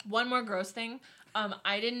One more gross thing.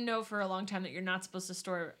 I didn't know for a long time that you're not supposed to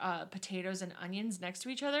store potatoes and onions next to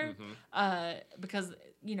each other because,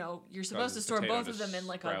 you're supposed to store both of them in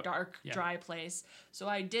like a dark, dry place. So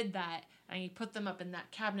I did that, and you put them up in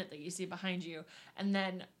that cabinet that you see behind you. And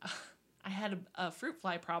then I had a fruit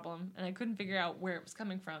fly problem, and I couldn't figure out where it was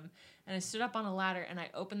coming from. And I stood up on a ladder, and I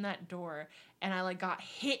opened that door, and I got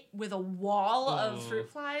hit with a wall of fruit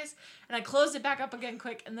flies, and I closed it back up again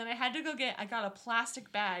quick, and then I had to I got a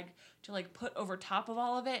plastic bag to put over top of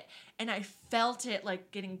all of it, and I felt it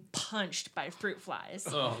getting punched by fruit flies.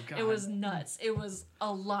 Oh, God. It was nuts. It was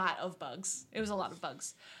a lot of bugs.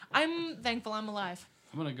 I'm thankful I'm alive.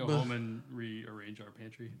 I'm gonna go home and rearrange our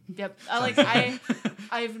pantry. Yep.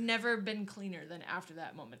 I've never been cleaner than after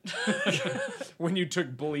that moment. When you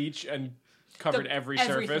took bleach and covered every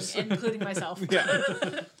surface, including myself. Yeah.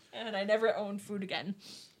 And I never owned food again.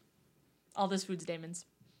 All this food's Damon's.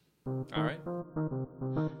 All right.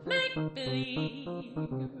 Make believe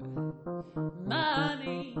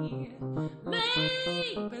money.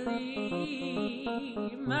 Make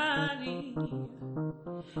believe money.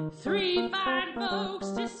 Three fine folks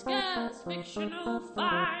discuss fictional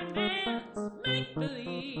finance. Make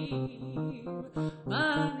believe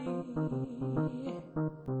money.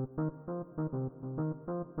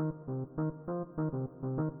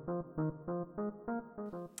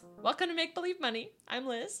 Welcome to Make Believe Money. I'm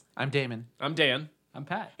Liz. I'm Damon. I'm Dan. I'm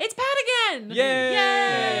Pat. It's Pat again!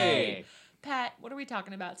 Yay! Pat, what are we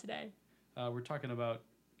talking about today? We're talking about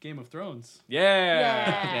Game of Thrones.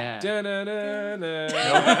 Yeah.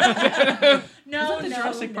 No,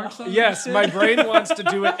 Jurassic Park song? Yes, my brain wants to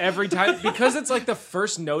do it every time because it's the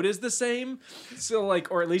first note is the same. So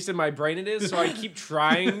or at least in my brain it is. So I keep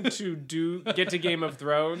trying to get to Game of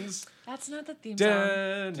Thrones. That's not the theme song.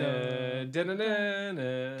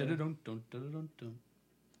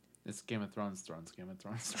 It's Game of Thrones, Game of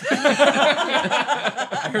Thrones.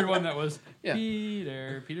 I heard one that was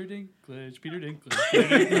Peter Dinklage, Peter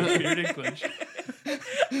Dinklage.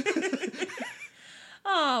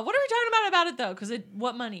 Oh, what are we talking about it though? Because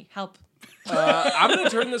what money? Help. I'm gonna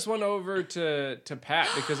turn this one over to Pat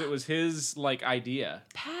because it was his idea.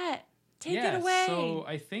 Pat, take it away. So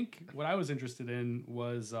I think what I was interested in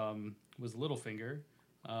was Littlefinger,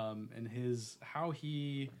 and how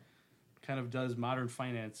he kind of does modern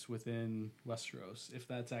finance within Westeros, if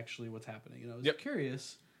that's actually what's happening. I was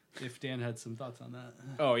curious if Dan had some thoughts on that.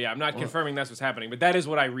 Oh yeah, I'm not confirming that's what's happening, but that is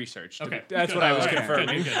what I researched. Okay, that's what I was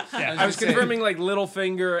confirming. Good. Yeah. I was confirming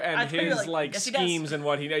Littlefinger and his yes, schemes and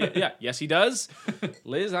what he. Yes, he does.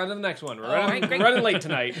 Liz, on to the next one. We're running late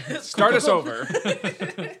tonight. Start us over.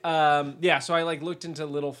 So I looked into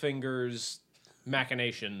Littlefinger's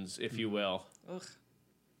machinations, if you will. Ugh.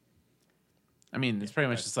 I mean, it's pretty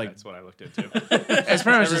much just that's what I looked into. It's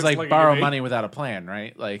pretty much just borrow money without a plan,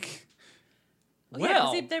 right?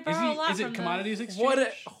 Well, they borrow a lot is it from commodities exchange?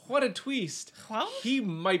 What a twist. Well, He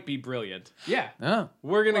might be brilliant. Yeah. Oh.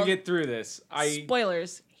 We're gonna get through this.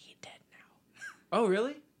 spoilers. He dead now. Oh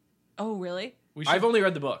really? Oh really? I've only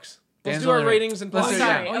read the books. Let's Dan's do our only read- ratings and Let's plots. do-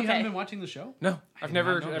 Sorry. Oh, you Okay. haven't been watching the show? No, I've did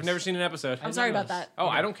never not notice. seen an episode. I'm sorry about that. Oh,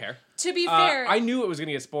 I don't care. To be fair, I knew it was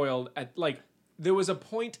gonna get spoiled. There was a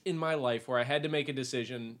point in my life where I had to make a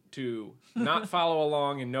decision to not follow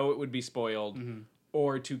along and know it would be spoiled,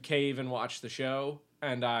 or to cave and watch the show.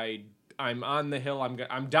 And I'm on the hill.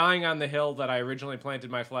 I'm dying on the hill that I originally planted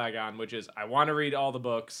my flag on, which is I want to read all the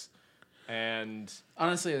books. And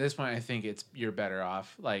Honestly, at this point, I think you're better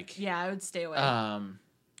off. yeah, I would stay away.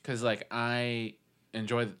 Because I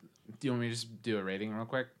enjoy. Do you want me to just do a rating real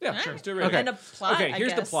quick? yeah, Alright. sure, let's do it. And a plot. Okay, I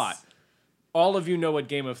here's the guess. plot. All of you know what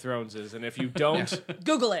Game of Thrones is, and if you don't,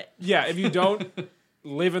 Google it. if you don't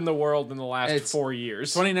live in the world in the last It's 4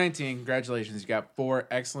 years. 2019, congratulations. You got 4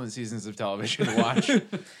 excellent seasons of television to watch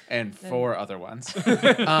and 4 other ones. Wait,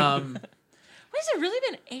 has it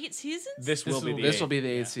really been 8 seasons? This will be the This will eighth. be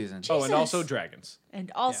the 8th season. Oh, and Jesus. also dragons.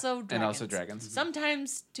 And also dragons. And also dragons.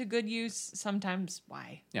 Sometimes to good use, sometimes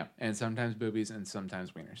why. Yeah, and sometimes boobies and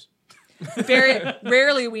sometimes wieners. Very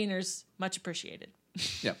rarely wieners. Much appreciated.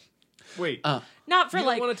 Yeah. Wait, Not for you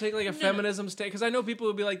don't want to take a feminism stake? Because I know people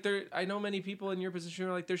would be like, I know many people in your position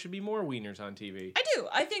are like, there should be more wieners on TV. I do.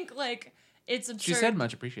 I think it's absurd. She said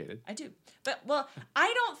much appreciated. I do. But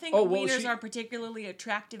I don't think wieners are particularly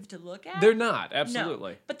attractive to look at. They're not, No.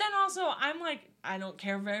 absolutely. But then also I'm I don't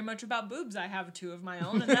care very much about boobs. I have 2 of my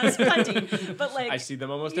own and that's plenty. But I see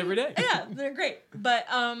them almost every day. Yeah, they're great. But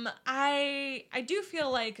I do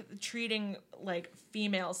feel treating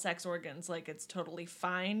female sex organs like it's totally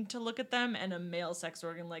fine to look at them, and a male sex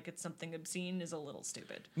organ like it's something obscene is a little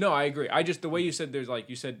stupid. No, I agree. The way you said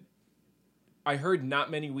you said I heard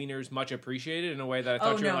not many wieners much appreciated in a way that I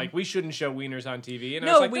thought you were like, we shouldn't show wieners on TV. And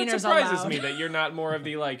I was like, that surprises me that you're not more of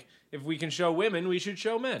the, like, if we can show women, we should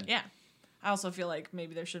show men. Yeah. I also feel like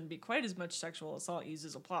maybe there shouldn't be quite as much sexual assault used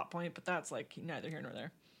as a plot point, but that's, like, neither here nor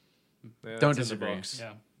there. Yeah, don't disagree.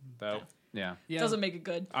 Yeah. Though. Yeah. Doesn't make it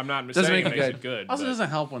good. I'm not saying it makes it good. Also doesn't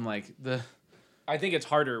help when, like, I think it's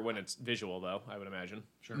harder when it's visual, though, I would imagine.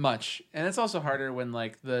 Sure. Much. And it's also harder when,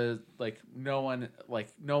 like, no one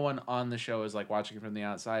on the show is, like, watching it from the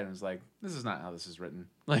outside and is like, this is not how this is written.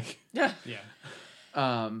 Like, Yeah.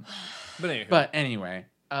 But anyway,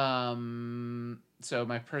 so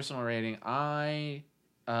my personal rating, I,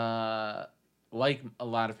 like a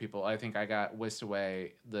lot of people, I think I got whisked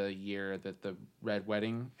away the year that the Red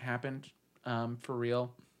Wedding happened, for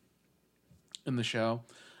real, in the show.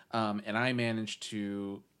 And I managed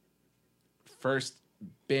to first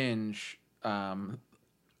binge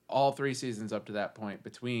all 3 seasons up to that point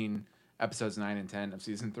between episodes 9 and 10 of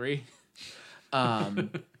season 3.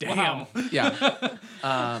 Damn. Wow.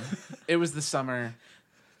 Yeah. It was the summer.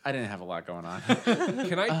 I didn't have a lot going on.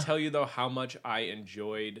 Can I tell you, though, how much I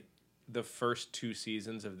enjoyed the first 2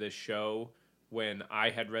 seasons of this show when I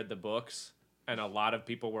had read the books and a lot of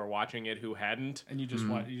people were watching it who hadn't? And you just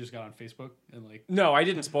you just got on Facebook and like... No, I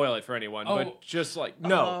didn't spoil it for anyone, but just like...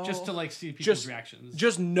 No. Just to like see people's reactions.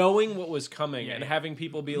 Just knowing what was coming and having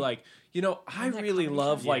people be like, you know, I really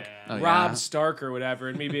love like Robb Stark or whatever,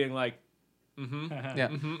 and me being like,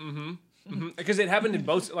 because it happened in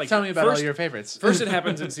both. Like, tell me about all your favorites. First, it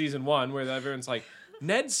happens in season 1 where everyone's like,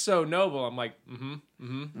 Ned's so noble. I'm like,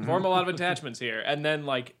 form a lot of attachments here. And then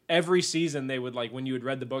like every season they would like, when you had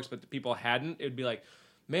read the books but the people hadn't, it would be like,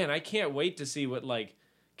 man, I can't wait to see what like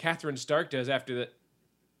Catherine Stark does after that.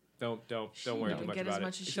 Don't worry too much about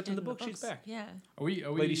it. Except in the book, she's back. Yeah. Are we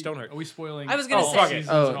Lady Stoneheart. Are we spoiling? I was gonna say in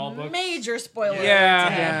all books? Major spoiler.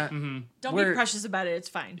 Yeah. Don't be precious about it. It's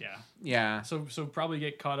fine. Yeah. So probably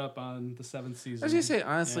get caught up on the 7th season. I was gonna say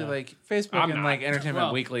honestly, like Facebook and like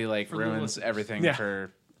Entertainment Weekly like ruins everything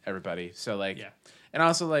for everybody. So like, and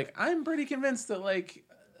also like I'm pretty convinced that like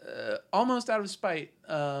almost out of spite,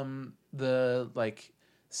 the like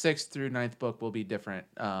 6th through 9th book will be different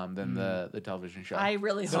than the television show. I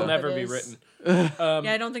really hope they'll never it be is. written.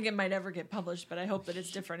 I don't think it might ever get published, but I hope that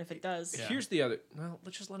it's different if it does. Yeah. Here's the other. Well,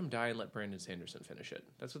 let's just let him die and let Brandon Sanderson finish it.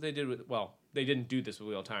 That's what they did with. Well, they didn't do this with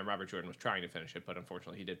Wheel of Time. Robert Jordan was trying to finish it, but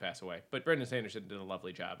unfortunately he did pass away. But Brandon Sanderson did a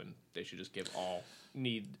lovely job, and they should just give all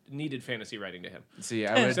needed fantasy writing to him. See,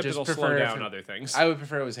 I would Except just it'll prefer slow down other things. I would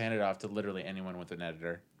prefer it was handed off to literally anyone with an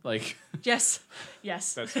editor. Like, yes,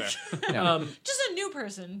 that's fair. Just a new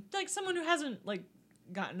person, like someone who hasn't like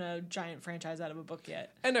gotten a giant franchise out of a book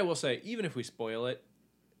yet. And I will say, even if we spoil it,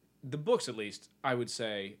 the books at least I would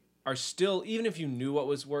say are still, even if you knew what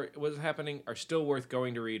was happening, are still worth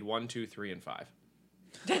going to read 1, 2, 3, and 5.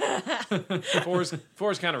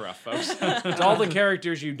 4's kind of rough, folks. It's all the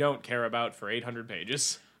characters you don't care about for 800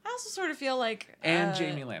 pages. I also sort of feel like and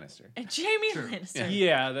Jaime Lannister. And Jaime Lannister.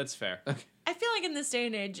 Yeah, that's fair. Okay. I feel like in this day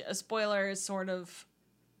and age, a spoiler is sort of.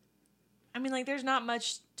 I mean, like, there's not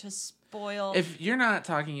much to spoil. If you're not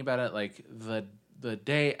talking about it like the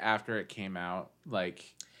day after it came out,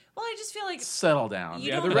 like. Well, I just feel like settle down.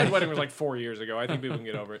 Yeah, the Red Wedding was like 4 years ago. I think people can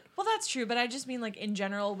get over it. Well, that's true, but I just mean like in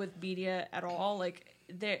general with media at all, like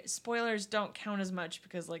spoilers don't count as much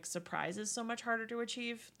because like surprise is so much harder to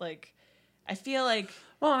achieve. Like, I feel like.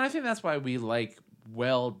 Well, and I think that's why we like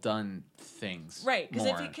well done things, right? Because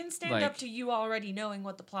if it can stand up to you already knowing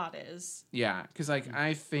what the plot is. Yeah, because like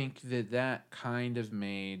I think that kind of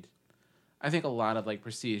made. I think a lot of like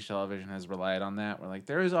prestige television has relied on that. Where like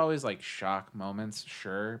there is always like shock moments,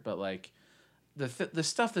 sure, but like the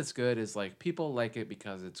stuff that's good is like people like it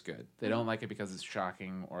because it's good. They don't like it because it's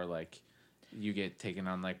shocking or like you get taken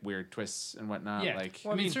on like weird twists and whatnot. Yeah, like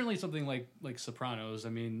well, I mean certainly something like Sopranos. I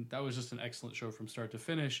mean that was just an excellent show from start to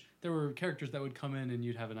finish. There were characters that would come in and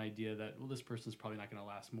you'd have an idea that this person's probably not going to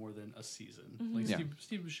last more than a season. Mm-hmm. Like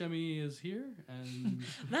Steve Buscemi is here, and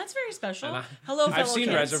that's very special. Hello, fellow I've seen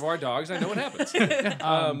kids. Reservoir Dogs. I know what happens.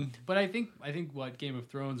 But I think what Game of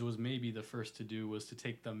Thrones was maybe the first to do was to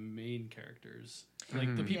take the main characters,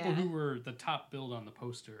 like the people who were the top billed on the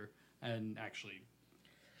poster, and actually.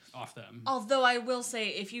 Off them. Although I will say,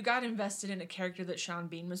 if you got invested in a character that Sean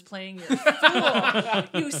Bean was playing, you're a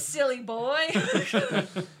fool. You silly boy.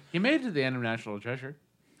 He made it to the end of National Treasure.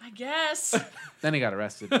 I guess. Then he got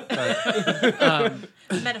arrested.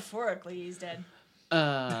 Metaphorically, he's dead.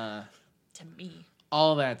 To me.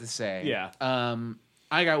 All that to say, yeah.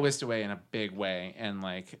 I got whisked away in a big way, and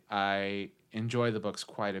like I enjoy the books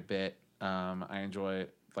quite a bit. I enjoy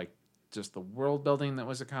like just the world building that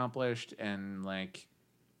was accomplished, and like.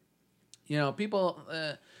 you know, people,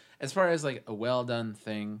 as far as like a well done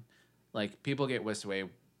thing, like people get whisked away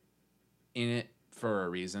in it for a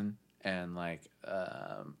reason, and like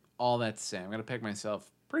all that to say, I'm gonna pick myself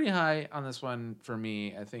pretty high on this one. For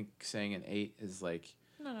me, I think saying an 8 is like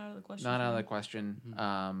not out of the question. Not out of the question.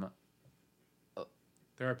 Mm-hmm.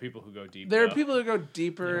 There are people who go deep. There though. are people who go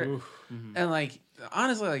deeper, and like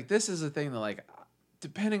honestly, like this is the thing that like,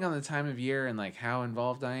 depending on the time of year and like how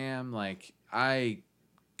involved I am, like I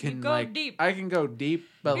can go like deep. I can go deep,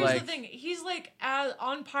 but Here's like the thing: he's like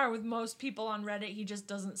on par with most people on Reddit. He just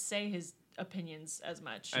doesn't say his opinions as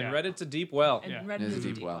much. And Reddit's a deep well. And Yeah. Reddit It is is a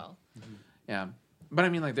a deep deep well. well. yeah. But I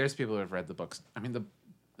mean, like there's people who have read the books. I mean,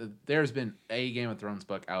 there's been a Game of Thrones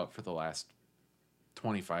book out for the last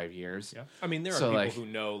 25 years. Yeah. I mean, there are So, people like- who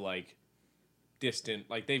know like distant,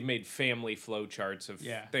 like they've made family flow charts of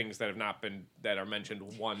things that have not been that are mentioned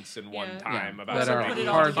once in one Yeah. time Yeah, about that are put it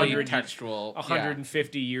all hardly together. textual.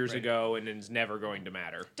 150 years Right. ago, and it's never going to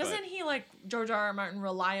matter. Doesn't he like George R. R. Martin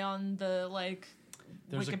rely on the like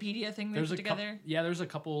There's a- Wikipedia thing they There's put a couple. together? Yeah, there's a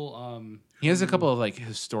couple. He has a couple of like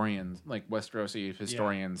historians, like Westerosi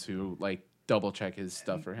historians, who like double check his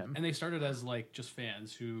stuff for him. And they started as like just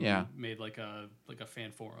fans who Yeah. made like a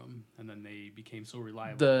fan forum, and then they became so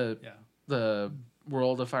reliable. The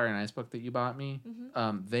World of Fire and Ice book that you bought me,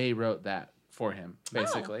 Mm-hmm. they wrote that for him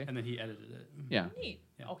basically. And then he edited it. Yeah. Neat.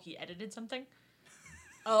 Yeah. Oh, he edited something.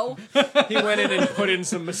 Oh, He went in and put in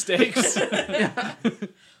some mistakes. I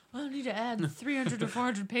need to add 300 to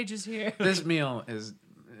 400 pages here. This meal is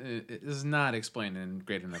not explained in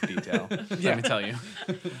great enough detail. Let me tell you.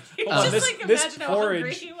 Just like imagine how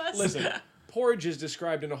hungry he was. Listen, porridge is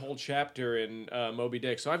described in a whole chapter in Moby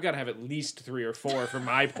Dick, so I've got to have at least 3 or 4 for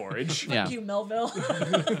my porridge. Yeah. Fuck you, Melville.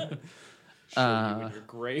 Show you in your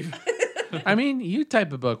grave. I mean, you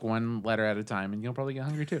type a book one letter at a time, and you'll probably get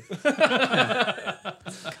hungry too. Good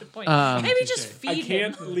point. Maybe just feed I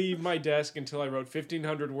him. can't leave my desk until I wrote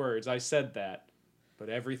 1,500 words. I said that. But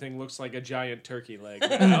everything looks like a giant turkey leg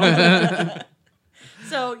now.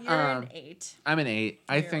 So you're an 8. I'm an 8.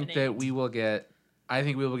 I You're think an that 8. we will get. I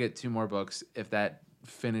think we will get 2 more books. If that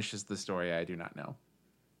finishes the story, I do not know.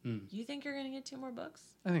 You think you're gonna get 2 more books?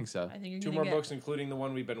 I think so. I think you're 2 gonna more get books, including the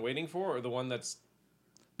one we've been waiting for, or the one that's...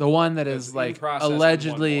 The one that That's is in like process and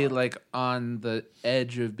allegedly one more. like on the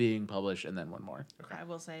edge of being published, and then 1 more. I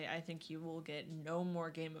will say, I think you will get no more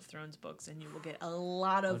Game of Thrones books, and you will get a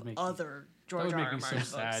lot of would make me- other That George would R. make R. me so Martin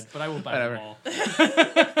sad, books. but I will buy Whatever. them all.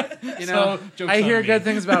 You know, joke's I on hear me. good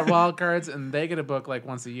things about wild cards, and they get a book like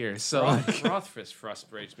once a year. So like, Rothfuss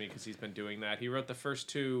frustrates me because he's been doing that. He wrote the first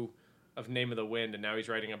 2 of Name of the Wind, and now he's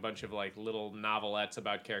writing a bunch of like little novelettes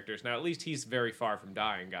about characters. Now, at least he's very far from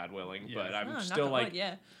dying, God willing. Yeah. But I'm Oh, knock still on like, wood,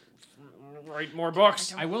 yeah. write more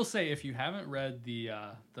books. I will say, if you haven't read the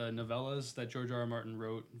novellas that George R. R. Martin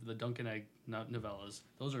wrote, the Dunk and Egg novellas,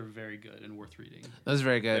 those are very good and worth reading. those are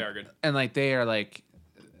very good. They are good. And like they're like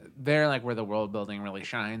where the world building really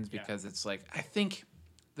shines, Yeah. because it's like, I think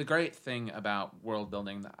the great thing about world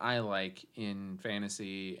building that I like in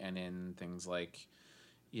fantasy and in things like,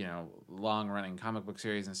 you know, long running comic book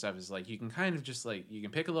series and stuff is like, you can kind of just like, you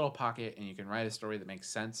can pick a little pocket and you can write a story that makes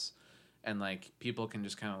sense, and like people can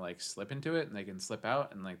just kind of like slip into it and they can slip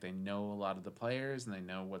out, and like they know a lot of the players and they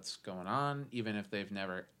know what's going on, even if they've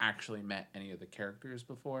never actually met any of the characters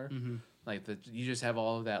before. Mm-hmm. Like you just have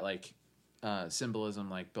all of that like symbolism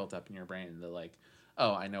like built up in your brain that like,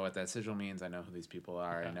 oh, I know what that sigil means, I know who these people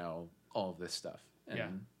are, I know all of this stuff. And Yeah.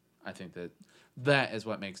 I think that is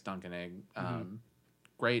what makes Dunk and Egg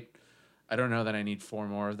great. I don't know that I need 4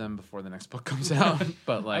 more of them before the next book comes out,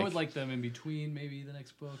 but like I would like them in between maybe the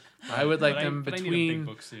next book. I would like But them but I need a big between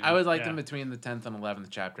book soon. I would like Yeah. them between the 10th and 11th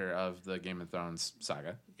chapter of the Game of Thrones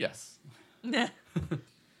saga. Yes.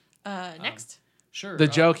 Next. Sure. The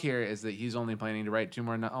joke here is that he's only planning to write 2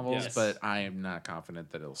 more novels, Yes. but I am not confident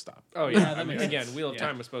that it'll stop. Oh, Yeah, yeah. that I mean, makes again, sense. Wheel of Yeah.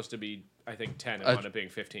 Time was supposed to be, I think, 10 and A- wound up being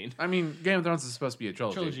 15. I mean, Game of Thrones is supposed to be a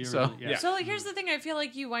trilogy, trilogy. so Yeah. Yeah. So like, here's the thing. I feel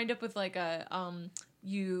like you wind up with like a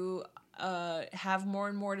you have more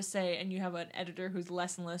and more to say, and you have an editor who's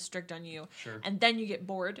less and less strict on you. Sure. And then you get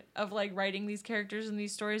bored of like writing these characters and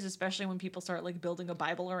these stories, especially when people start like building a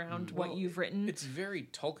Bible around what Well, you've written. It's very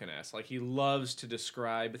Tolkien-esque. Like, he loves to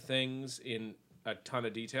describe things in a ton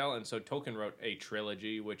of detail, and so Tolkien wrote a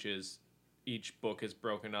trilogy, which is each book is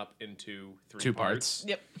broken up into 3 2 parts. parts.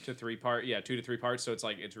 Yep. To 3 part, yeah, 2 to 3 parts. So it's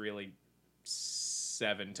like it's really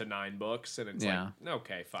 7 to 9 books, and it's Yeah. like,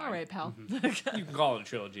 okay, fine. All right, pal. You can call it a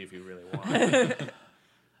trilogy if you really want. Go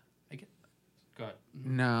ahead.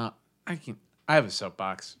 No, I have a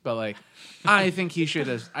soapbox, but like, I think he should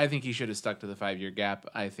have stuck to the 5-year gap.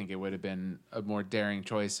 I think it would have been a more daring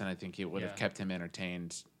choice, and I think it would have Yeah. kept him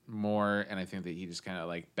entertained more, and I think that he just kind of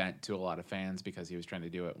like bent to a lot of fans because he was trying to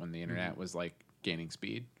do it when the internet was like gaining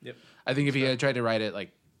speed. Yep. I think if he had tried to write it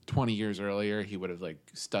like 20 years earlier, he would have like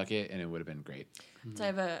stuck it, and it would have been great. So I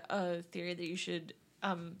have a theory that you should,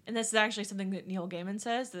 and this is actually something that Neil Gaiman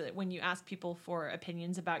says, that when you ask people for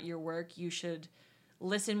opinions about your work, you should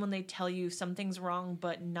listen when they tell you something's wrong,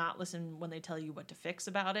 but not listen when they tell you what to fix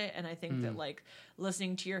about it. And I think that like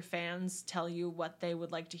listening to your fans tell you what they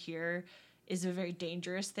would like to hear is a very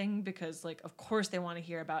dangerous thing, because like of course they want to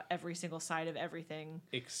hear about every single side of everything,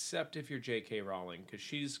 except if you're J.K. Rowling, because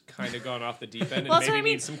she's kind of gone off the deep end and Well, maybe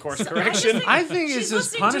needs some course correction. think- I think it's She's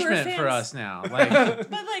just listening to her punishment for fans. us now. Like,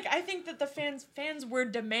 but like I think that the fans were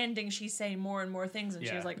demanding she say more and more things, and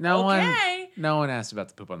she was like, no okay. one asked about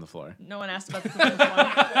the poop on the floor. No one asked about the poop on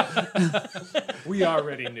the floor. We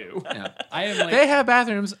already knew. Yeah. I am like They have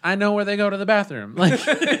bathrooms. I know where they go to the bathroom. Like,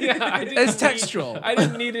 I didn't it's need- textual. I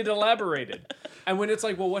didn't need it elaborated. And when it's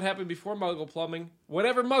like, well, what happened before Muggle plumbing?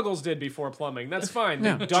 Whatever Muggles did before plumbing, that's fine.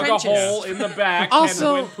 Yeah. They dug Trenches. a hole in the back and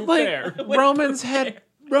Also, went poop like there.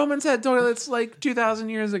 Romans had toilets like 2,000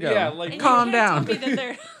 years ago. Yeah, like- And calm you down. can't tell me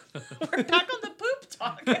that they're we're back on the poop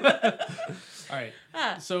talk. all right.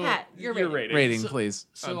 Ah, So Pat, you're Your rating. rating. Rating, please.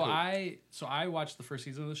 So poop. I watched the first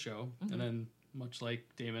season of the show, and then much like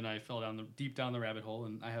Damon, I fell deep down the rabbit hole,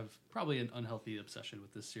 and I have probably an unhealthy obsession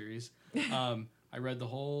with this series. I read the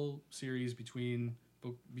whole series between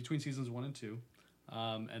seasons 1 and 2,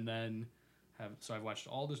 and then I've watched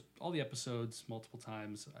all the episodes multiple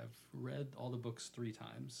times. I've read all the books 3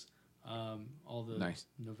 times, all the Nice.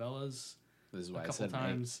 novellas This is a why I couple said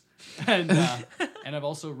times, and I've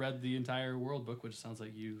also read the entire World book, which sounds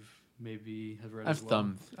like you've maybe have read. I've as well.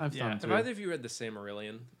 thumbed Yeah. thumbed Have through. either of you read the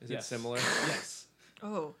Silmarillion? Is it Yes. similar? Yes,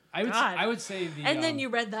 Oh, I would. God. I would say the. And then you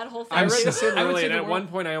read that whole thing. I read the I would say Silmarillion, the and at one world-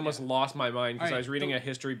 point I almost lost my mind because All I right, was reading the- a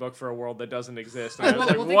history book for a world that doesn't exist. And I was Well,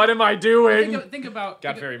 like, well, what am I doing? think about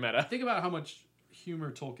Got very meta. Think about how much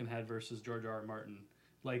humor Tolkien had versus George R. R. Martin.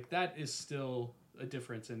 Like that is still a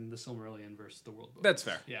difference in the Silmarillion versus the World book. That's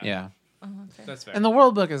fair. Yeah. okay. That's fair. And the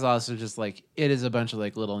World Book is also just like, it is a bunch of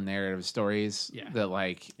like little narrative stories Yeah. that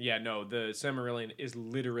like, Yeah, no, the Silmarillion is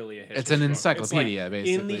literally a history it's an book. encyclopedia, It's like,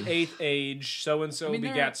 basically. in the 8th age, so-and-so I mean,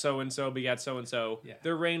 begat so-and-so begat so-and-so. Yeah.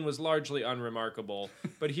 Their reign was largely unremarkable.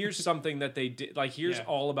 But here's something that they did. Like, here's Yeah.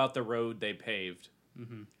 all about the road they paved.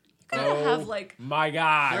 Gotta have like My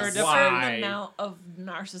God, There are a definitely- certain why? amount of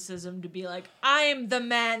narcissism to be like, I'm the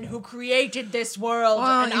man who created this world,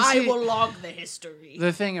 Well, and you I see- will log the history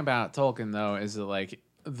The thing about Tolkien though is that like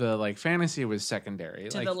the like fantasy was secondary.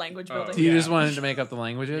 to like, the language oh, building. he Yeah. just wanted to make up the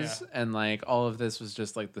languages, Yeah. and like all of this was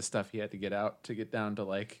just like the stuff he had to get out to get down to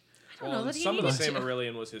like, I don't know Well, that he some of the needed to.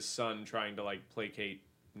 Silmarillion was his son trying to like placate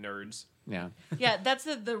nerds. yeah. Yeah, that's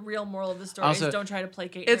the real moral of the story. Also, is don't try to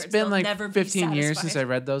placate. It's nerds. been They'll like never be 15 years since I satisfied.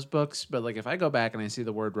 read those books, but like if I go back and I see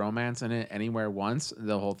the word romance in it anywhere once,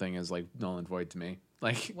 the whole thing is like null and void to me.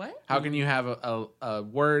 Like, What? how can you have a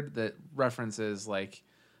word that references like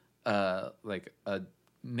a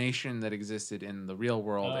nation that existed in the real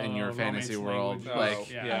world in your romance fantasy world? language.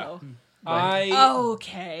 Like, Yeah. Oh. I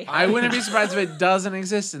Okay. I wouldn't be surprised if it doesn't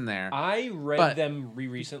exist in there. I read But- them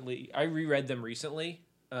recently. I reread them recently,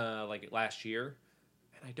 like last year,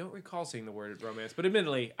 and I don't recall seeing the word romance. But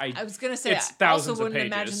admittedly, I was gonna say, It's I thousands also of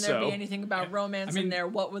wouldn't pages, imagine there'd so- be anything about romance I mean- in there.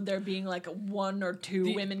 What would there being like 1 or 2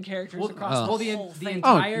 The- women characters well, across oh. the Well, the whole thing?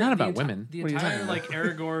 entire not about the enti- women. The What are you entire talking like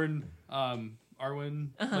Aragorn, Arwen,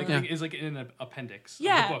 like Yeah. is like in an appendix.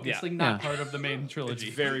 Yeah. Of the book. Yeah. It's like not Yeah. part of the main it's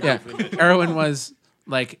trilogy. very Yeah, briefly mentioned. Erwin was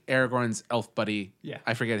like Aragorn's elf buddy. Yeah.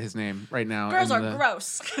 I forget his name right now. Girls in are the-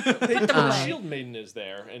 gross. Put them The away. Shield Maiden is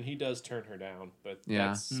there, and he does turn her down, but Yeah.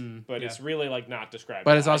 that's yeah. it's really like not described.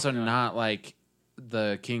 But it's why. also not like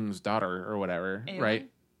the king's daughter or whatever, Eowyn? right?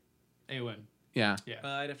 Eowyn. Yeah.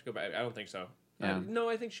 I'd have to go back. I don't think so. Yeah. No,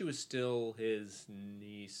 I think she was still his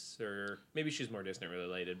niece, or maybe she's more distant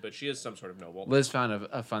related, but she is some sort of noble. Liz found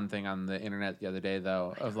a fun thing on the internet the other day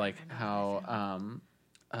though of like how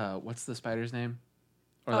what's the spider's name?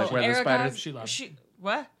 Or like where the spiders Shelob.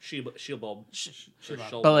 What? Shieldbulb.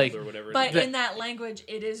 Shelob. But, like- or whatever. But The- in that language,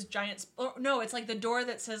 it is giant. No, it's like the door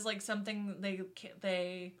that says like something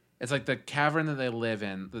they it's like the cavern that they live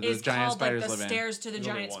in, the is giant called like spiders the live in. stairs to the There's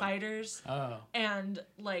only giant one. spiders. Oh. And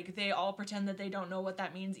like they all pretend that they don't know what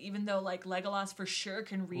that means, even though like Legolas for sure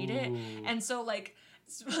can read it. Ooh. And so like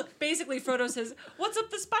basically Frodo says, "What's up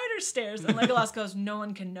the spider stairs?" And Legolas goes, "No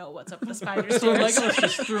one can know what's up the spider stairs." So Legolas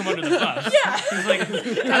just threw him under the bus. Yeah. He's like,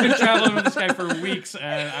 I've been traveling with this guy for weeks,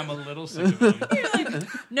 and I'm a little sick of him. You're like,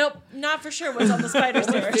 nope, not for sure what's on the spider My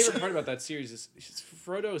stairs. favorite part about that series is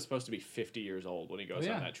Frodo is supposed to be 50 years old when he goes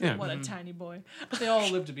on that trip. What a tiny boy. But they all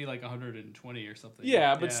live to be like 120 or something.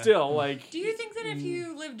 Yeah, but still, like... Do you think that if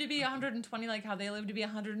you live to be 120, like how they live to be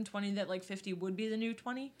 120, that like 50 would be the new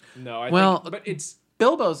 20? No, I think... But it's...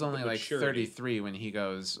 Bilbo's only like maturity. 33 when he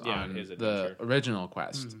goes on his the adventure. original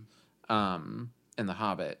quest, in The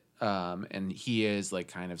Hobbit, and he is like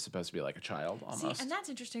kind of supposed to be like a child almost. See, and that's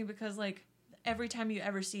interesting because like every time you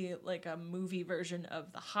ever see like a movie version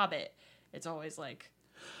of The Hobbit, it's always like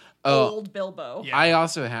old Bilbo. Yeah. I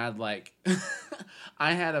also had like,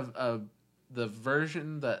 I had the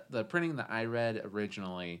version the printing that I read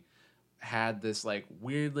originally had this like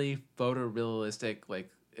weirdly photorealistic like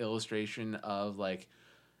illustration of like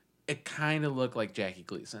it kind of looked like Jackie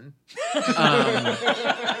Gleason,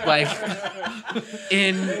 like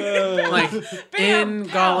in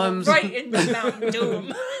Gollum's right in the Mountain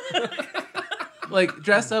Doom. like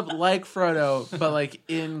dressed up like Frodo, but like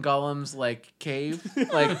in Gollum's like cave,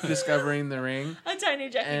 like discovering the ring. A tiny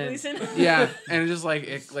Jackie Gleason. Yeah, and just like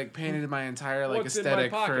it like painted my entire like What's aesthetic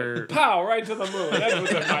in my pocket? for. Pow! Right to the moon. That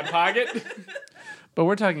was in my pocket. But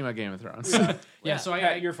we're talking about Game of Thrones. Yeah, so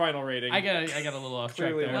Your final rating. I got a little off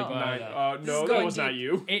track Clearly there. like but, 9. No, that going was not deep.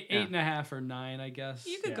 you. eight and a half or 9, I guess.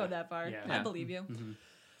 You could go that far. Yeah. I believe you.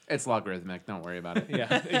 It's logarithmic. Don't worry about it.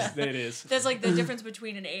 Yeah, it is. There's like the difference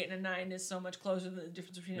between an 8 and a 9 is so much closer than the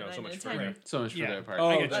difference between a 9 so much and a further. 10. So much for Yeah. their part. Oh,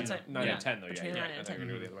 I get that's you. it. 9 Yeah. and 10 though. Between Yeah, a 9 I and thought you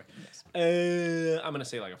were 10. going to go the other way. I'm gonna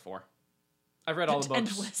say like a 4. I've read all the End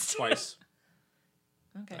books list. twice.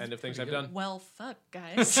 Okay. End of things I've done. Well, fuck,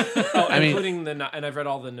 guys. I mean- including and I've read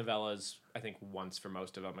all the novellas. I think once for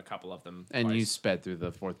most of them. A couple of them. And you twice. sped through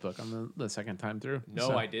the fourth book on the second time through. No,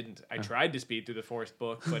 so. I didn't. I tried to speed through the fourth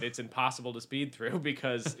book, but it's impossible to speed through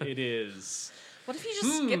because it is. What if you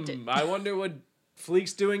just skipped it? I wonder what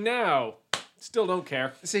Fleek's doing now. Still don't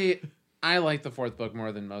care. See, I like the fourth book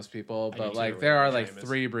more than most people, but do like too, there are yeah, like same as-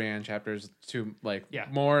 3 Brienne chapters to like Yeah.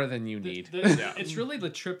 more than you need. Yeah. It's really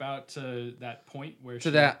the trip out to that point where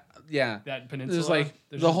to that, yeah. that peninsula. There's like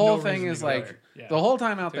there's the just whole no thing reason to is go like there. Yeah. the whole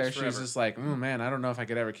time out there, Takes she's forever. just like, oh man, I don't know if I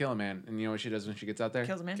could ever kill a man. And you know what she does when she gets out there?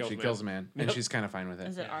 Kills a man? Kills She a man. kills a man, and Yep. she's kind of fine with it.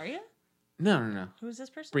 Is it Arya? No. Who is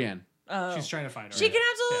this person? Brienne. Oh. She's trying to find her. She can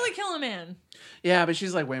absolutely kill a man. Yeah, but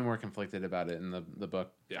she's like way more conflicted about it in the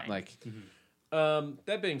book. Yeah. Like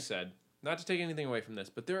That being said, not to take anything away from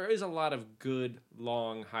this, but there is a lot of good,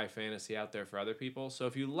 long, high fantasy out there for other people. So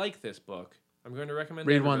if you like this book, I'm going to recommend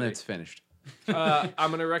read it one that's finished. I'm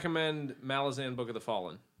going to recommend Malazan Book of the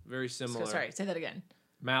Fallen. Very similar. Sorry, say that again.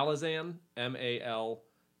 Malazan, Malazan.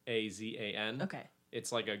 Okay.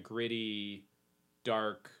 It's like a gritty,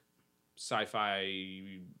 dark,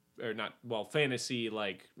 sci-fi, or not, well, fantasy,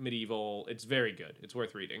 like medieval. It's very good. It's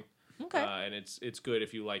worth reading. Okay. And it's good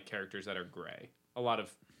if you like characters that are gray. A lot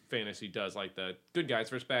of fantasy does like the good guys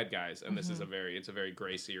versus bad guys, and this is a very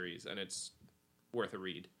gray series, and it's worth a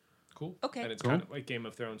read. Cool. Okay. And it's kind of like Game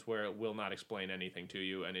of Thrones, where it will not explain anything to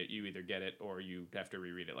you, and you either get it or you have to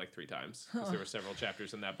reread it like 3 times. 'Cause there were several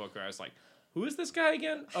chapters in that book where I was like, "Who is this guy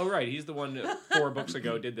again? Oh, right, he's the one that 4 books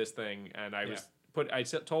ago did this thing," and I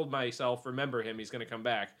told myself, "Remember him, he's going to come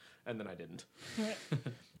back," and then I didn't.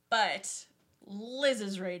 But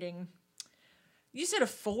Liz's rating. You said a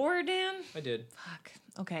 4, Dan? I did. Fuck.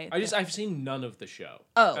 Okay. I've seen none of the show.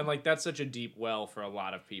 Oh. And like that's such a deep well for a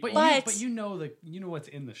lot of people. But- you know what's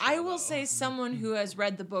in the show. I will though. say someone who has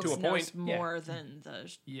read the books To a knows point. more than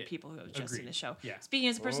the Yeah. people who have just seen Agreed. the show. Yeah. Speaking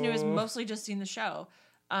as a person who has mostly just seen the show,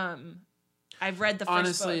 I've read the first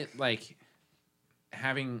Honestly, book. like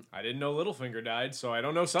having I didn't know Littlefinger died, so I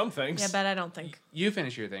don't know some things. Yeah, but I don't think. you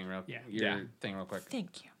finish your thing real Yeah. thing real quick.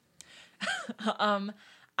 Thank you.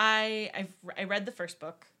 I read the first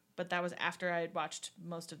book, but that was after I had watched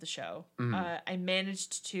most of the show. I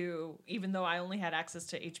managed to, even though I only had access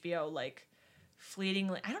to HBO, like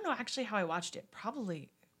fleetingly. I don't know actually how I watched it. Probably.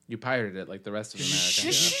 You pirated it like the rest of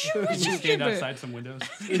America. You stand outside some windows.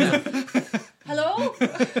 Hello?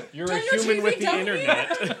 You're Turn a your human TV with the down.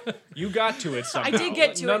 internet. You got to it somehow. I did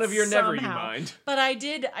get to None it of your never you somehow. mind. But I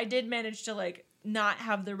did manage to like not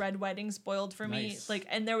have the red wedding spoiled for me. Nice. Like,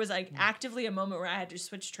 and there was like actively a moment where I had to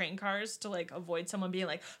switch train cars to like avoid someone being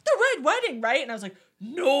like, the red wedding, right? And I was like,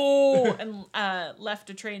 no, and left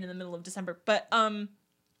a train in the middle of December. But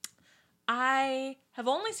I have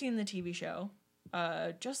only seen the TV show,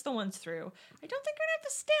 just the once through. I don't think I'd have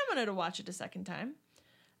the stamina to watch it a second time.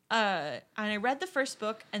 And I read the first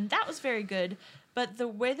book, and that was very good. But the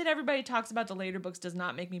way that everybody talks about the later books does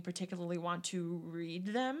not make me particularly want to read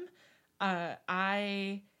them.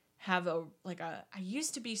 I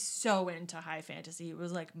used to be so into high fantasy. It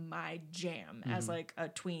was like my jam as like a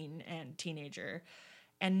tween and teenager.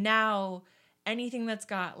 And now anything that's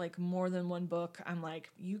got like more than one book, I'm like,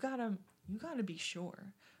 you gotta be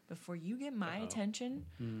sure before you get my attention.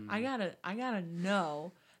 I gotta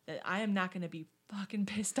know that I am not gonna be fucking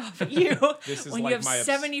pissed off at you when you have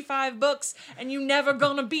 75 books and you never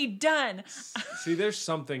gonna be done. See, there's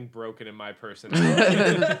something broken in my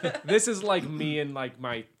personality. This is like me in like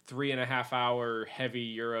my 3.5 hour heavy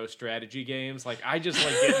Euro strategy games. Like I just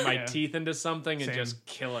like getting my teeth into something and just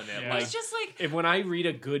killing it. Yeah. Like it's just like if when I read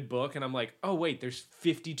a good book and I'm like, oh wait, there's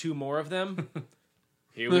 52 more of them.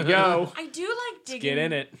 Here we go. I do like digging get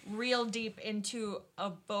in it. real deep into a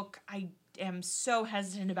book. I am so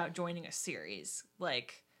hesitant about joining a series.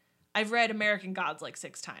 Like I've read American Gods like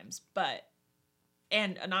 6 times,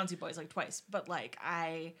 and Anansi Boys like twice, but like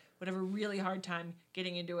I would have a really hard time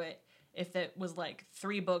getting into it if it was like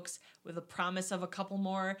 3 books with a promise of a couple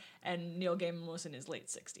more, and Neil Gaiman was in his late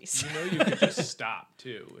 60s. You know, you could just stop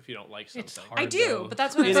too if you don't like something. I do, but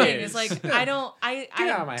that's what I'm saying. Is like I don't. I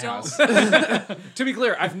out of my don't. house. To be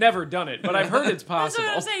clear, I've never done it, but I've heard it's That's possible.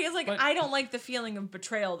 what I'm saying. It's like I don't like the feeling of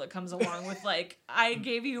betrayal that comes along with like I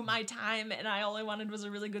gave you my time and I all I wanted was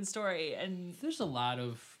a really good story. And There's a lot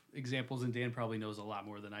of examples, and Dan probably knows a lot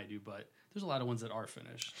more than I do, but there's a lot of ones that are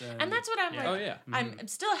finished. And that's what I'm like. Oh, yeah. I'm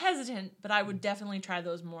still hesitant, but I would definitely try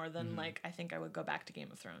those more than like I think I would go back to Game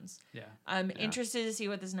of Thrones. Yeah. I'm interested to see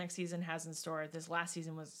what this next season has in store. This last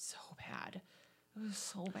season was so bad. It was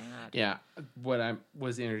so bad. Yeah, what I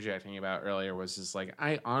was interjecting about earlier was just like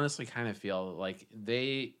I honestly kind of feel like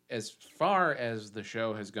they, as far as the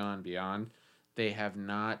show has gone beyond, they have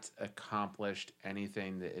not accomplished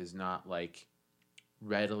anything that is not like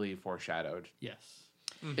readily foreshadowed Yes.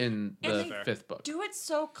 in And the they 5th book. Do it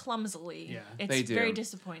so clumsily. Yeah. It's They do. very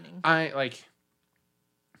disappointing.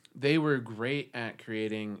 They were great at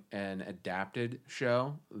creating an adapted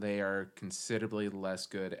show. They are considerably less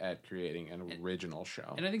good at creating an original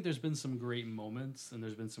show. And I think there's been some great moments, and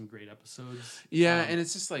there's been some great episodes. Yeah, and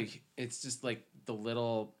it's just like the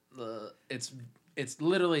little it's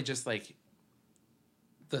literally just like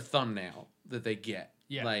the thumbnail that they get.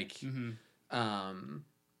 Yeah. Like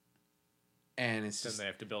and it's Then just they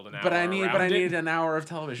have to build an hour. but I around need it. an hour of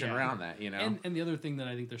television Yeah. around that, you know. And the other thing that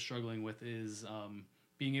I think they're struggling with is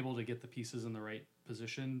being able to get the pieces in the right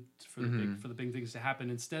position for the big things to happen,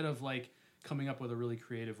 instead of like coming up with a really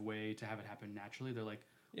creative way to have it happen naturally. They're like,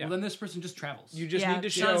 Yeah. well, then this person just travels. You just Yeah,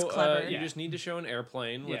 need to not as show. clever. You just need to show an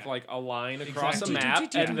airplane with Yeah. like a line across Exactly. a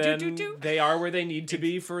map, and then they are where they need to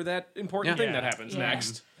be for that important thing that happens Yeah.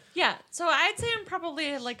 next. Yeah, so I'd say I'm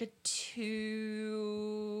probably like a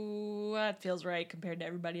 2. That feels right compared to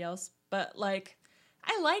everybody else. But like,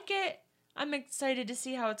 I like it. I'm excited to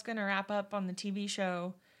see how it's going to wrap up on the TV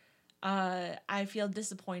show. I feel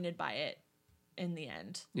disappointed by it in the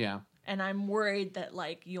end. Yeah. And I'm worried that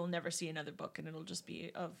like you'll never see another book and it'll just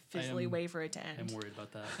be a fizzly way for it to end. I'm worried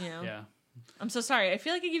about that. You know? Yeah. I'm so sorry. I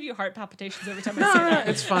feel like I give you heart palpitations every time I say that.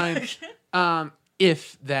 It's fine.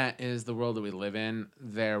 If that is the world that we live in,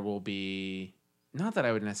 there will be, not that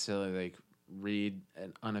I would necessarily like read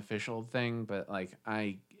an unofficial thing, but like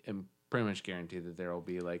I am pretty much guaranteed that there will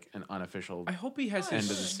be like an unofficial. I hope he has End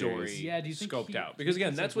his of the story series. Yeah, do you think scoped he- out, because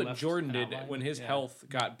again, he's, that's like, what left Jordan an did outline? when his Yeah. health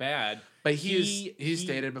got bad. But he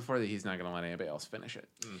stated before that he's not going to let anybody else finish it.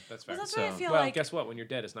 That's fair. Well, that's what I So- feel Well, like. guess what? When you're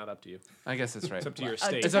dead, it's not up to you. I guess that's right. It's up to your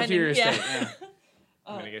estate. It's up to your estate. depending- Yeah.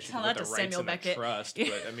 I mean, I guess you Tell can put that the to rights Samuel in a Beckett. trust,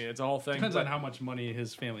 but I mean, it's a whole thing. Depends but- on how much money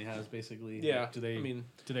his family has, basically. Yeah, Like, do they? I mean-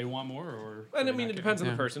 do they want more, or? And I do they mean, not it care? depends on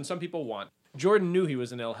the Yeah. person. Some people want. Jordan knew he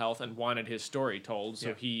was in ill health and wanted his story told, so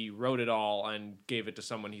Yeah. he wrote it all and gave it to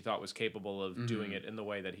someone he thought was capable of doing it in the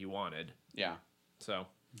way that he wanted. Yeah. So,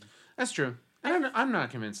 That's true. And I'm not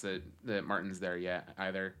convinced that Martin's there yet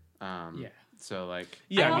either. Yeah. So like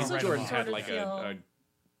yeah, I, also mean, Jordan sort had of like feel-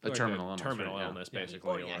 a terminal illness, terminal right? Yeah. illness, Yeah.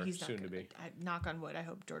 basically, Oh, yeah, or he's not soon to gonna- be. knock on wood. I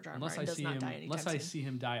hope George R. R. Unless Martin I does see not him, die anytime unless I soon. see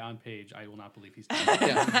him die on page, I will not believe he's.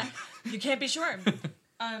 Yeah. You can't be sure.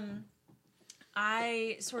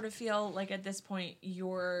 I sort of feel like at this point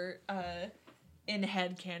your in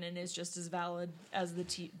head canon is just as valid as the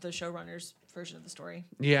showrunner's version of the story.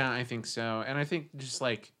 Yeah, I think so. And I think just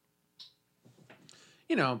like,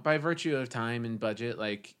 you know, by virtue of time and budget,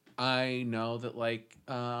 like I know that like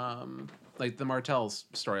the Martell's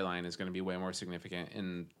storyline is going to be way more significant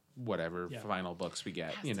in whatever Yeah. final books we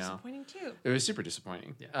get, That's you know. disappointing too. It was super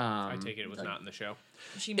disappointing. Yeah. I take it was not in the show.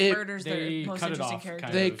 She It- murders they the most cut it interesting off, character.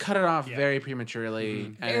 kind They of. cut it off Yeah. very prematurely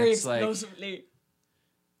and Very it's like explosively.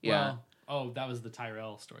 yeah. Well, Oh, that was the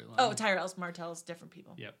Tyrell storyline. Oh, Tyrell's, Martell's, different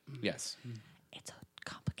people. Yep. Yes. It's a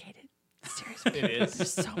complicated series. It is.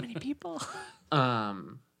 There's so many people.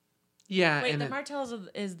 Yeah. Wait, and the Martells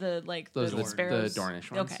is the those the sparrows? the Dornish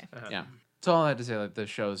ones. Okay. Yeah. So all I had to say, like, the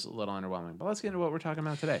show's a little underwhelming. But let's get into what we're talking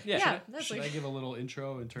about today. Yeah. Should I give a little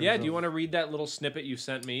intro in terms? Yeah. of... Do you want to read that little snippet you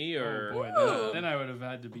sent me, or? Oh boy, then I would have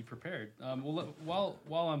had to be prepared. Well,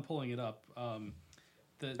 while I'm pulling it up,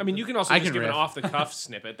 you can also just give an riff. off-the-cuff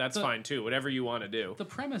snippet. That's fine too. Whatever you want to do. The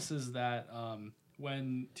premise is that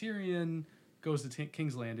when Tyrion goes to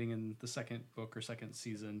King's Landing in the second book or second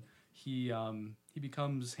season, he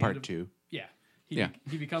becomes Part 2. Yeah,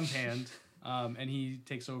 he becomes Hand. And he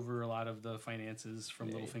takes over a lot of the finances from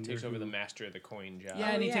Littlefinger. Takes over the Master of the Coin job.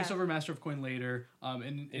 Yeah, and he takes over Master of Coin later.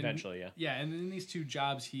 And eventually, yeah. Yeah, and in these two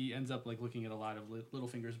jobs, he ends up like looking at a lot of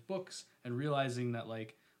Littlefinger's books and realizing that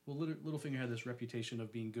Littlefinger had this reputation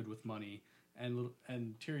of being good with money, and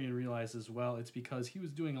Tyrion realizes, well, it's because he was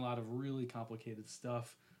doing a lot of really complicated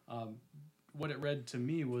stuff. What it read to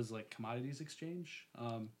me was like commodities exchange,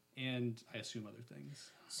 and I assume other things.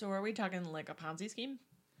 So are we talking like a Ponzi scheme?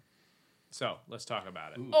 So let's talk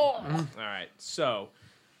about it. Ooh. Oh. All right. So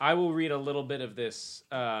I will read a little bit of this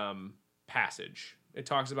passage. It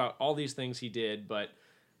talks about all these things he did, but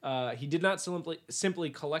he did not simply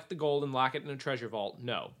collect the gold and lock it in a treasure vault.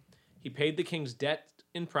 No. He paid the king's debt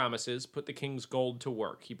in promises, put the king's gold to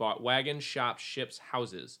work. He bought wagons, shops, ships,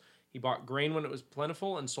 houses. He bought grain when it was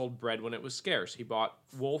plentiful and sold bread when it was scarce. He bought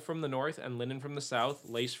wool from the north and linen from the south,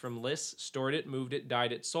 lace from Lys, stored it, moved it,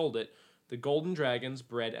 dyed it, sold it. The golden dragons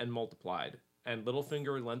bred and multiplied, and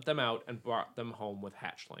Littlefinger lent them out and brought them home with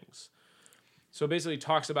hatchlings. So basically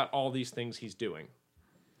talks about all these things he's doing.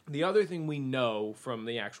 The other thing we know from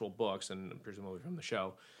the actual books, and presumably from the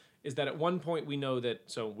show, is that at one point we know that,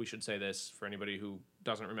 so we should say this for anybody who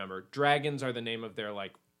doesn't remember, dragons are the name of their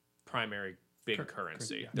like primary big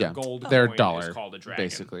currency. Their gold their coin dollar is called a dragon.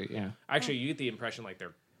 Basically, yeah. Actually, you get the impression like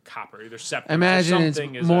they're copper, they're separate. Imagine it's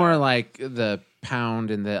more like the pound,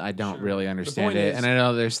 and that I don't really understand it. And I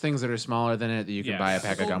know there's things that are smaller than it that you can buy a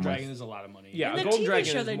pack of gum with. Dragon is a lot of money. Yeah, in a the gold TV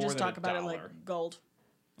dragon show, is they more just than talk about it like gold.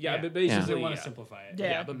 Yeah, but basically they want to simplify it.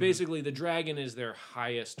 Yeah, but basically the dragon is their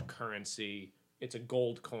highest currency. It's a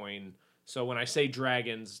gold coin. So when I say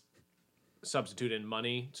dragons, substitute in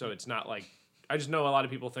money. So it's not like, I just know a lot of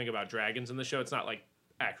people think about dragons in the show. It's not like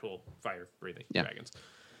actual fire-breathing dragons.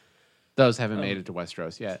 Those haven't made it to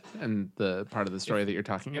Westeros yet, and the part of the story that you're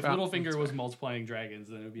talking If about. Littlefinger was multiplying dragons,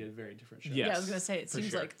 then it would be a very different show. Yes. Yeah, I was gonna say it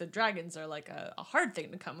seems like the dragons are like a hard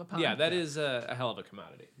thing to come upon. Yeah, that is a hell of a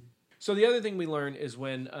commodity. So the other thing we learn is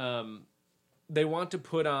when they want to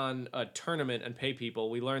put on a tournament and pay people,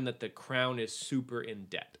 we learn that the crown is super in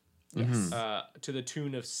debt. Yes. To the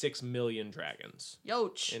tune of 6 million dragons.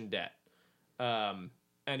 Yoch. In debt. And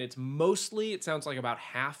it's mostly, it sounds like about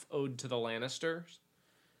half owed to the Lannisters,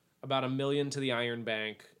 about $1 million to the Iron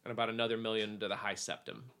Bank, and about another $1 million to the High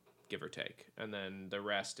Septim, give or take. And then the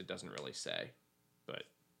rest, it doesn't really say. But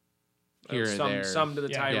Here or there. Some to the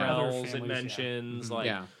Tyrells, Other it mentions. families,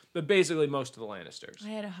 Like, but basically most of the Lannisters. I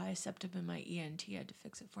had a high septum in my ENT. I had to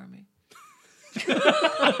fix it for me.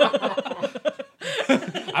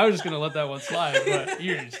 I was just going to let that one slide, but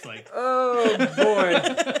you're just like... Oh, boy.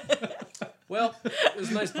 Well, it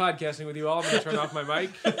was nice podcasting with you all. I'm going to turn off my mic.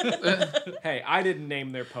 Hey, I didn't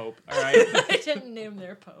name their pope, all right? I didn't name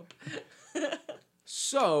their pope.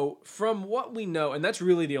 So, from what we know, and that's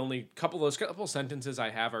really the only couple sentences I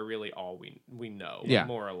have are really all we know,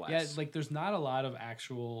 more or less. Yeah, like there's not a lot of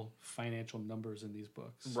actual financial numbers in these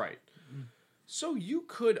books. Right. So you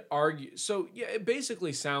could argue. So yeah, it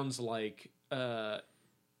basically sounds like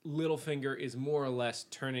Littlefinger is more or less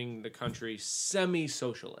turning the country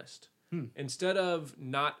semi-socialist. Instead of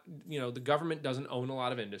the government doesn't own a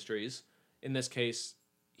lot of industries. In this case,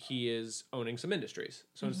 he is owning some industries.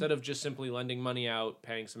 So instead of just simply lending money out,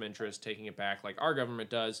 paying some interest, taking it back like our government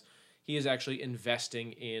does, he is actually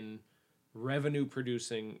investing in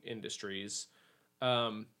revenue-producing industries.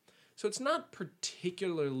 So it's not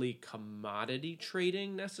particularly commodity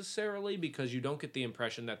trading necessarily, because you don't get the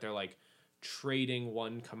impression that they're like trading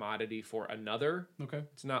one commodity for another. Okay.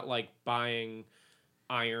 It's not like buying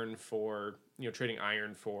iron for, trading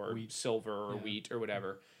iron for silver or wheat or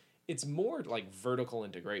whatever. It's more like vertical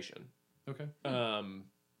integration. Okay.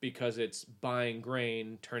 Because it's buying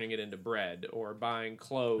grain, turning it into bread, or buying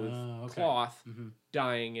cloth,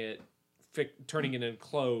 dyeing it, turning it into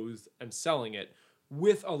clothes and selling it,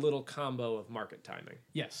 with a little combo of market timing.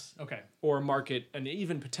 Yes. Okay. Or market, and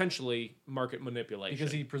even potentially market manipulation.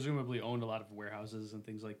 Because he presumably owned a lot of warehouses and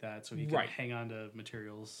things like that, so he could hang on to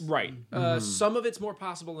materials. Right. Some of it's more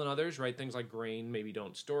possible than others, right? Things like grain maybe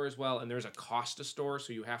don't store as well, and there's a cost to store,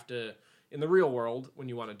 so you have to, in the real world, when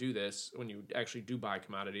you want to do this, when you actually do buy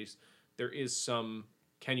commodities, there is some,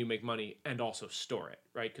 can you make money and also store it,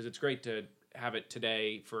 right? Because it's great to have it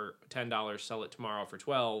today for $10, sell it tomorrow for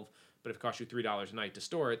 $12, but if it costs you $3 a night to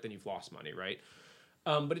store it, then you've lost money, right?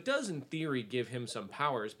 But it does, in theory, give him some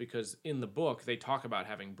powers because in the book, they talk about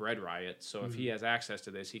having bread riots. So if he has access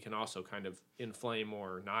to this, he can also kind of inflame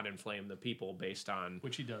or not inflame the people based on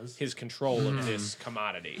which he does. His control of this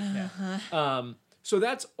commodity. So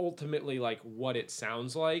that's ultimately like what it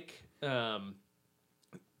sounds like.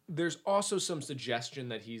 There's also some suggestion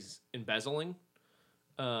that he's embezzling.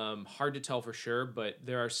 Hard to tell for sure, but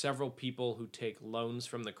there are several people who take loans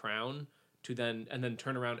from the crown to then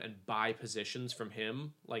turn around and buy positions from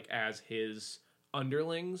him, like as his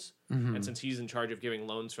underlings. And since he's in charge of giving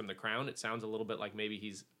loans from the crown, it sounds a little bit like maybe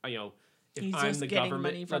he's if I'm the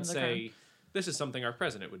government, let's say this is something our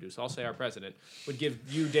president would do. So I'll say our president would give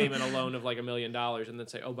you, Damon, a loan of like $1 million, and then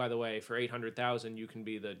say, oh, by the way, for $800,000, you can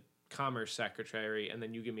be the commerce secretary, and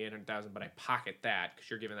then you give me $800,000, but I pocket that because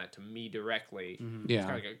you're giving that to me directly.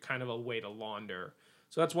 It's kind of a way to launder.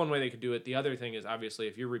 So that's one way they could do it. The other thing is obviously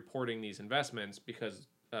if you're reporting these investments, because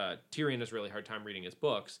Tyrion has a really hard time reading his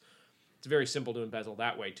books, it's very simple to embezzle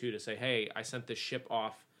that way too, to say, hey, I sent this ship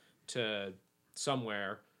off to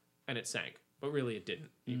somewhere and it sank, but really it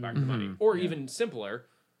didn't. You back the money. Or even simpler,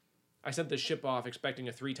 I sent this ship off expecting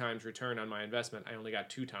a 3 times return on my investment. I only got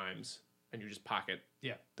 2 times. And you just pocket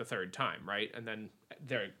the 3rd time, right? And then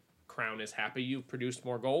their crown is happy you've produced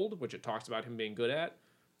more gold, which it talks about him being good at,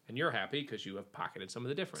 and you're happy because you have pocketed some of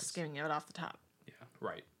the difference. Skimming it off the top. Yeah.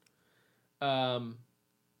 Right.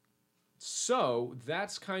 So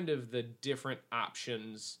that's kind of the different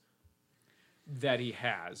options that he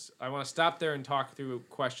has. I want to stop there and talk through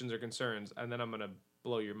questions or concerns, and then I'm going to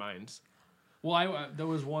blow your minds. Well, there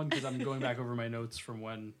was one because I'm going back over my notes from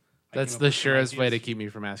when... That's the surest way to keep me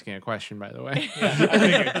from asking a question, by the way.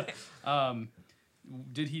 I figured.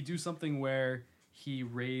 Did he do something where he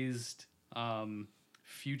raised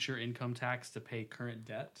future income tax to pay current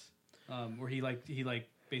debt? Where he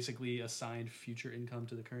basically assigned future income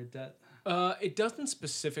to the current debt? It doesn't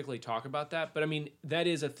specifically talk about that, but I mean, that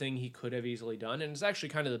is a thing he could have easily done, and it's actually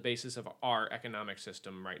kind of the basis of our economic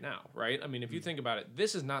system right now, right? I mean, if you think about it,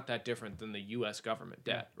 this is not that different than the U.S. government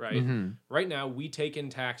debt, right? Right now, we take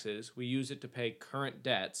in taxes, we use it to pay current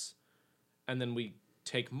debts, and then we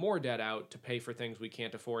take more debt out to pay for things we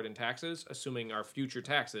can't afford in taxes, assuming our future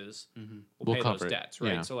taxes will pay those debts,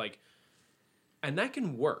 right? Yeah. So, like, and that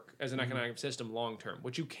can work as an economic system long term.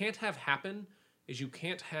 What you can't have happen is you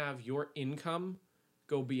can't have your income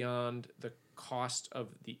go beyond the cost of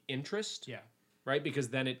the interest, right? Because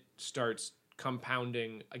then it starts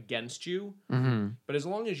compounding against you. But as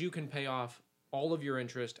long as you can pay off all of your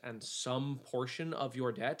interest and some portion of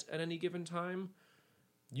your debt at any given time,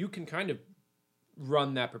 you can kind of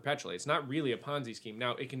run that perpetually. It's not really a Ponzi scheme.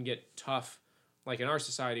 Now, it can get tough, like in our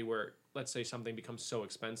society where, let's say, something becomes so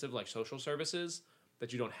expensive, like social services,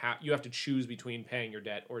 that you have to choose between paying your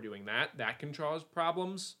debt or doing that. That can cause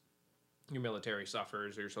problems. Your military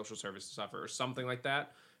suffers or your social services suffer or something like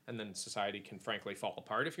that. And then society can frankly fall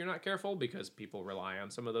apart if you're not careful because people rely on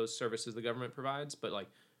some of those services the government provides. But like,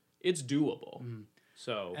 it's doable.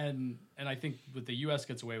 So and I think with the U.S.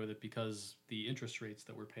 gets away with it because the interest rates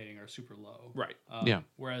that we're paying are super low. Right.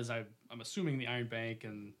 Whereas I'm assuming the Iron Bank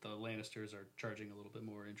and the Lannisters are charging a little bit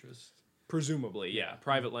more interest. Presumably, yeah.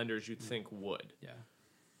 Private lenders you'd think would. Yeah.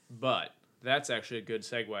 But that's actually a good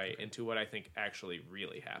segue into what I think actually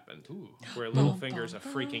really happened. Where Littlefinger's a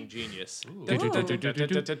freaking genius.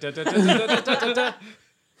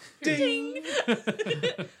 Ding!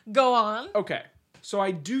 Go on. Okay. So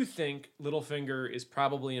I do think Littlefinger is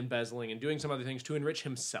probably embezzling and doing some other things to enrich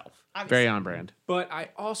himself. Obviously. Very on brand. But I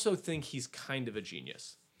also think he's kind of a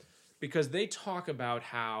genius. Because they talk about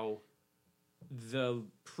how the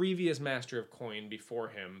previous master of coin before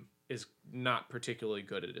him is not particularly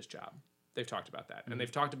good at his job. They've talked about that. And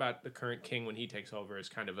they've talked about the current king when he takes over as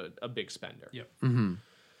kind of a big spender. Yep.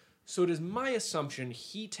 So it is my assumption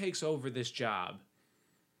he takes over this job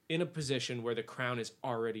in a position where the crown is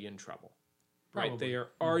already in trouble. Right? They are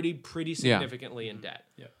already pretty significantly in debt.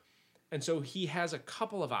 Yeah. And so he has a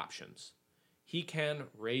couple of options. He can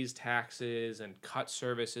raise taxes and cut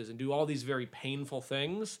services and do all these very painful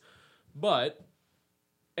things, but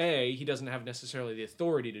he doesn't have necessarily the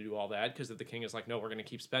authority to do all that, because if the king is like, no, we're going to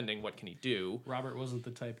keep spending, what can he do? Robert wasn't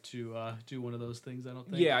the type to do one of those things, I don't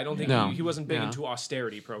think. Yeah, I don't think No. he wasn't big into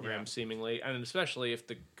austerity programs, seemingly. And especially if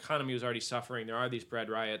the economy was already suffering, there are these bread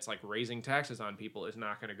riots, like raising taxes on people is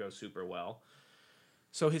not going to go super well.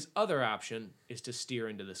 So his other option is to steer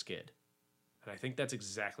into the skid. And I think that's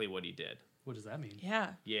exactly what he did. What does that mean? Yeah.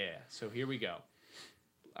 Yeah, so here we go.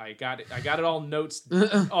 I got it all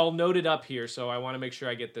all noted up here, so I want to make sure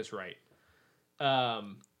I get this right.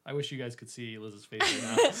 I wish you guys could see Liz's face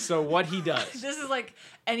right now. So what he does. This is like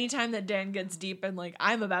anytime that Dan gets deep and like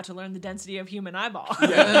I'm about to learn the density of human eyeball.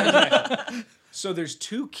 So there's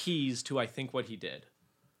two keys to I think what he did.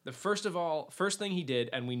 The first thing he did,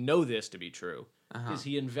 and we know this to be true, is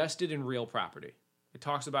he invested in real property. It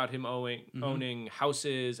talks about him owning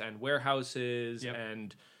houses and warehouses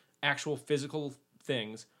and actual physical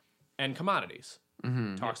things and commodities.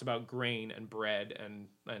 Talks about grain and bread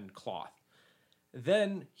and cloth.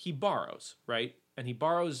 Then he borrows, right? And he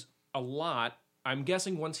borrows a lot. I'm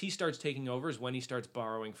guessing once he starts taking over is when he starts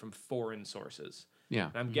borrowing from foreign sources. Yeah.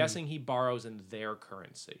 And I'm guessing he borrows in their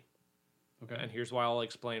currency. Okay. And here's why I'll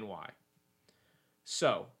explain why.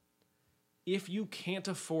 So, if you can't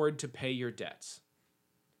afford to pay your debts,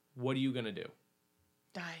 what are you going to do?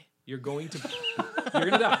 Die. You're going to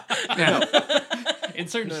die. In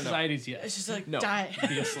certain societies, yes. It's just like No. die.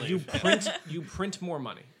 Be a slave. You print more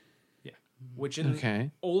money. Yeah. Which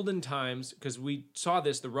in olden times, because we saw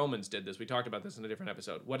this, the Romans did this. We talked about this in a different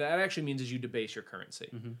episode. What that actually means is you debase your currency.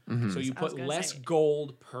 So you put less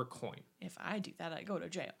gold per coin. If I do that, I go to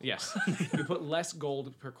jail. Yes. You put less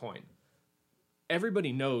gold per coin.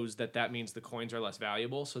 Everybody knows that means the coins are less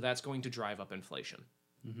valuable, so that's going to drive up inflation.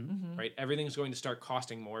 Right? Everything's going to start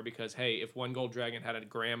costing more because, hey, if one gold dragon had a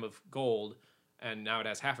gram of gold and now it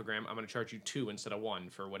has half a gram, I'm going to charge you 2 instead of 1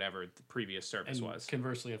 for whatever the previous service was.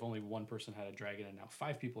 Conversely, if only one person had a dragon and now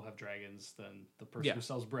 5 people have dragons, then the person who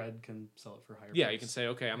sells bread can sell it for a higher price. You can say,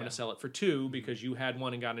 okay, I'm going to sell it for 2 because you had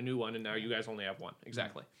 1 and got a new one, and now you guys only have 1.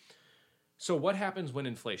 Exactly. So what happens when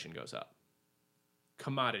inflation goes up?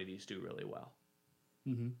 Commodities do really well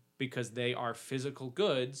because they are physical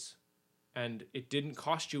goods, and it didn't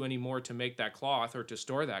cost you any more to make that cloth or to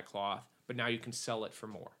store that cloth, but now you can sell it for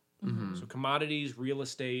more. So commodities, real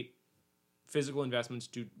estate, physical investments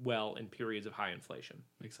do well in periods of high inflation.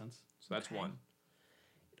 Makes sense. So that's one.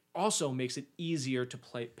 It also makes it easier to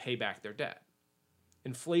pay back their debt.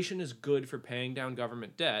 Inflation is good for paying down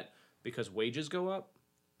government debt because wages go up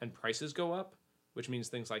and prices go up, which means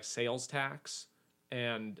things like sales tax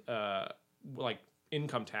and like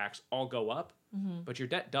income tax all go up, but your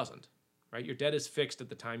debt doesn't, right? Your debt is fixed at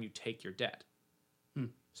the time you take your debt.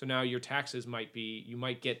 So now your taxes you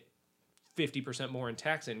might get 50% more in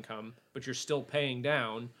tax income, but you're still paying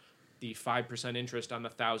down the 5% interest on the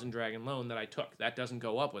 1,000 dragon loan that I took. That doesn't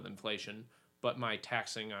go up with inflation, but my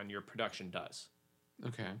taxing on your production does.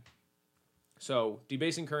 Okay. So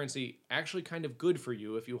debasing currency, actually kind of good for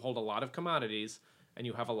you if you hold a lot of commodities and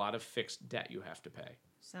you have a lot of fixed debt you have to pay.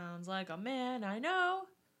 Sounds like a man I know.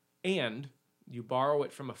 And you borrow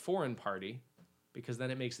it from a foreign party because then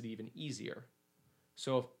it makes it even easier.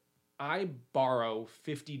 So if I borrow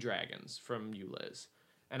 50 dragons from you, Liz,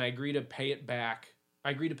 and I agree to pay it back, I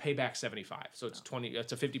agree to pay back 75. So it's 20.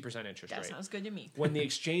 It's a 50% interest rate. That sounds good to me. When the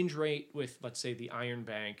exchange rate with, let's say, the Iron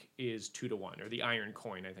Bank is 2-1, or the Iron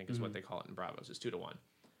Coin, I think is what they call it in Bravos, is 2-1.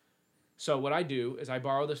 So what I do is I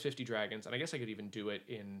borrow those 50 dragons, and I guess I could even do it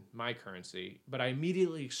in my currency, but I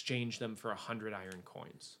immediately exchange them for 100 iron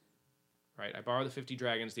coins. Right? I borrow the 50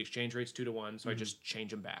 dragons, the exchange rate's 2-1, so I just change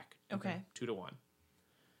them back. Okay. 2-1.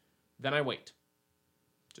 Then I wait.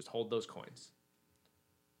 Just hold those coins.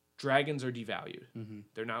 Dragons are devalued.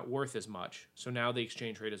 They're not worth as much. So now the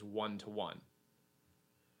exchange rate is 1-1.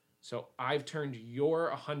 So I've turned your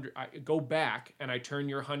 100... I go back and I turn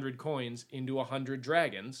your 100 coins into 100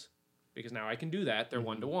 dragons because now I can do that. They're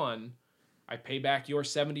 1-1. I pay back your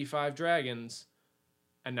 75 dragons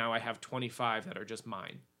and now I have 25 that are just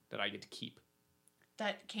mine that I get to keep.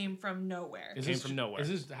 That came from nowhere. Came from nowhere. Is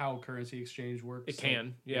this how currency exchange works? It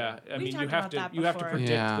can, yeah. I We've mean, talked you have about to that predict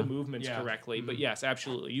before. the movements correctly, but yes,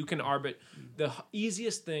 absolutely. You can the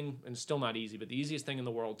easiest thing, and still not easy, but the easiest thing in the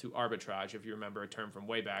world to arbitrage, if you remember a term from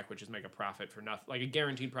way back, which is make a profit for nothing, like a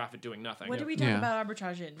guaranteed profit doing nothing. What did we talk about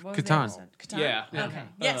arbitrage in? What was Catan. the episode? Catan? Yeah. Okay.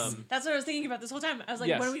 Yes, that's what I was thinking about this whole time. I was like,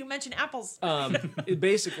 Yes. when we mention apples.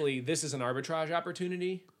 Basically, this is an arbitrage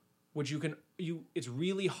opportunity, which it's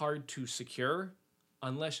really hard to secure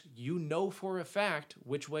unless you know for a fact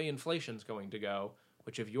which way inflation's going to go,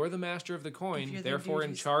 which if you're the master of the coin, therefore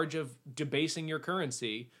in charge of debasing your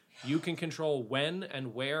currency, you can control when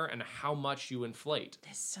and where and how much you inflate.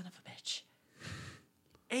 This son of a bitch.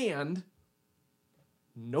 And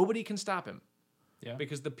nobody can stop him. Yeah.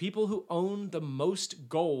 Because the people who own the most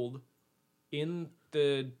gold in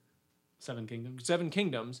the Seven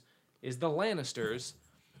Kingdoms is the Lannisters.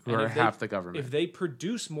 Who are half the government. If they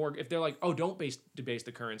produce more, if they're like, oh, don't debase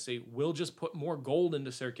the currency, we'll just put more gold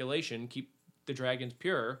into circulation, keep the dragons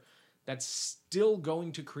pure, that's still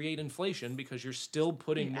going to create inflation because you're still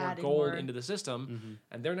putting more gold into the system,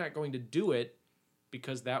 and they're not going to do it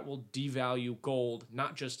because that will devalue gold,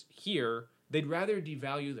 not just here. They'd rather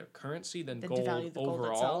devalue their currency than gold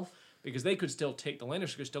overall, because they could still take, the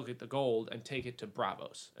Lannisters could still get the gold and take it to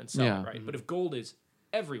Bravos and sell it, right? But if gold is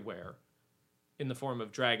everywhere in the form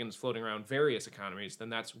of dragons floating around various economies, then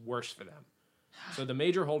that's worse for them. So the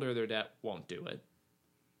major holder of their debt won't do it.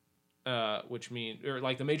 Which means, or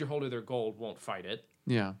like the major holder of their gold won't fight it.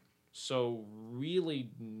 Yeah. So really,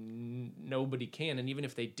 nobody can, and even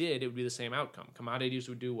if they did, it would be the same outcome. Commodities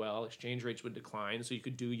would do well, exchange rates would decline, so you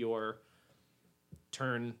could do your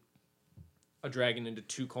turn a dragon into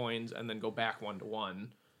 2 coins and then go back 1 to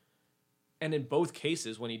 1. And in both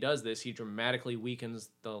cases, when he does this, he dramatically weakens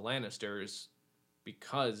the Lannisters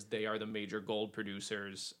because they are the major gold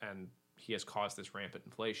producers, and he has caused this rampant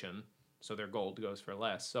inflation. So their gold goes for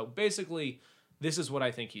less. So basically, this is what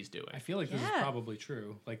I think he's doing. I feel like this is probably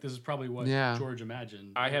true. Like, this is probably what George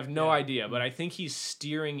imagined. I have no idea, but I think he's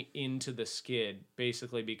steering into the skid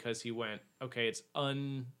basically because he went, okay, it's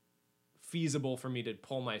unfeasible for me to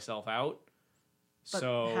pull myself out. But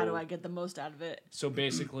so how do I get the most out of it? So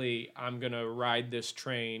basically, I'm going to ride this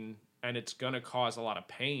train, and it's going to cause a lot of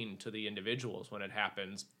pain to the individuals when it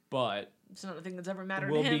happens, but it's not a thing that's ever mattered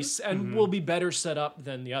to him. Will be better set up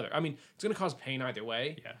than the other. I mean, it's going to cause pain either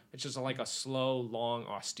way. Yeah. It's just like a slow, long,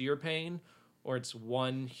 austere pain, or it's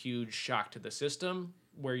one huge shock to the system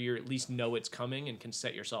where you at least know it's coming and can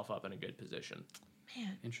set yourself up in a good position.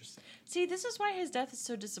 Man. Interesting. See, this is why his death is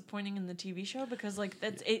so disappointing in the TV show, because like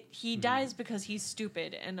that's it. He dies because he's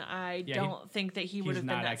stupid, and I don't think that he would have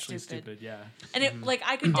been that actually stupid. Yeah. And it like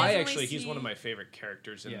I could definitely he's one of my favorite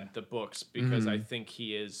characters in the books because I think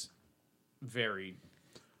he is very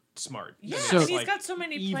smart. Yeah, and and he's got so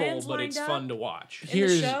many evil, plans but lined it's up fun to watch. in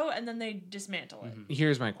the show, and then they dismantle it.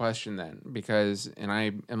 Here's my question then, because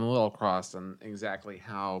I am a little crossed on exactly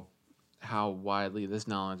how widely this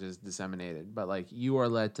knowledge is disseminated, but like you are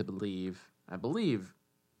led to believe, I believe,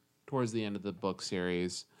 towards the end of the book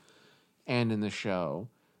series and in the show,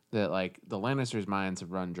 that like the Lannisters' minds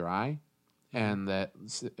have run dry, and that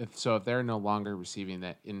if they're no longer receiving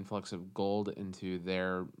that influx of gold into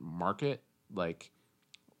their market, like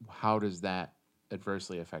how does that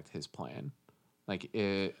adversely affect his plan? Like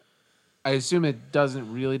I assume it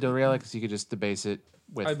doesn't really derail it because you could just debase it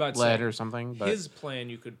with lead or something. But his plan,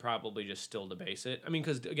 you could probably just still debase it. I mean,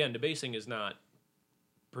 because again, debasing is not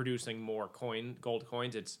producing more gold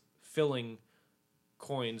coins. It's filling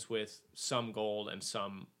coins with some gold and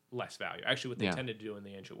some less value. Actually, what they tended to do in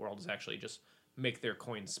the ancient world is actually just make their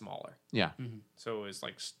coins smaller. Yeah. Mm-hmm. So it's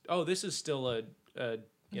like, oh, this is still a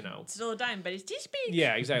It's still a dime, but it's this big.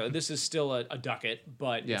 Yeah, exactly. This is still a ducat,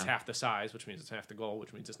 but it's half the size, which means it's half the gold,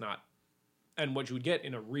 which means it's not. And what you would get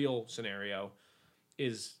in a real scenario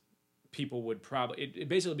is people would probably it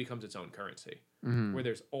basically becomes its own currency, where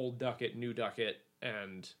there's old ducat, new ducat,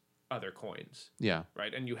 and other coins. Yeah.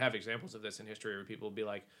 Right? And you have examples of this in history where people will be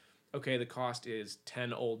like, okay, the cost is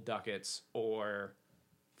 10 old ducats or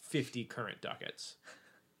 50 current ducats.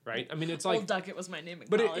 Right? I mean, it's like... Old ducat was my name in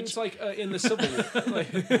college. But it's like in the Civil War.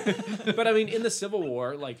 Like, but I mean, in the Civil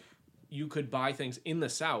War, like, you could buy things in the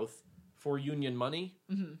South for Union money,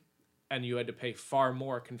 and you had to pay far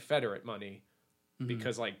more Confederate money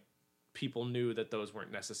because, like, people knew that those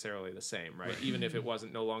weren't necessarily the same, right? Even if it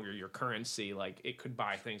wasn't no longer your currency, like, it could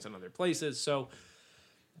buy things in other places. So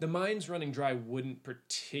the mines running dry wouldn't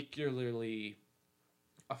particularly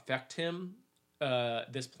affect him,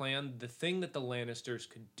 this plan. The thing that the Lannisters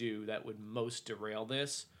could do that would most derail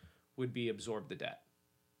this would be absorb the debt.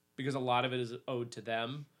 Because a lot of it is owed to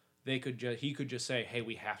them. He could just say, hey,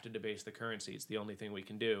 we have to debase the currency. It's the only thing we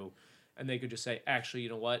can do. And they could just say, actually, you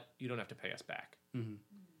know what? You don't have to pay us back. Mm-hmm.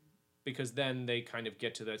 Because then they kind of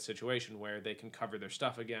get to that situation where they can cover their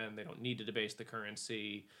stuff again. They don't need to debase the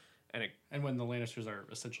currency. And when the Lannisters are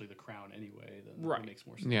essentially the crown anyway, then it makes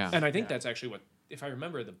more sense. Yeah. And I think that's actually what, if I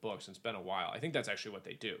remember the books, it's been a while, I think that's actually what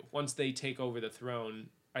they do. Once they take over the throne,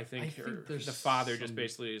 I think the father just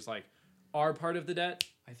basically is like, are part of the debt,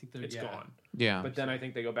 I think it's gone. Yeah. But then I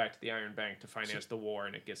think they go back to the Iron Bank to finance the war,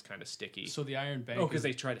 and it gets kind of sticky. So the Iron Bank. because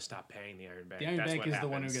they try to stop paying the Iron Bank. The Iron That's Bank what is the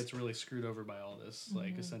one who happens. gets really screwed over by all this,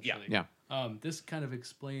 like essentially. Yeah. This kind of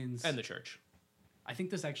explains. And the church. I think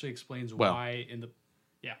this actually explains Well. why in the.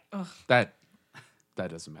 That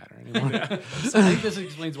doesn't matter anymore. So I think this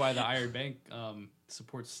explains why the Iron Bank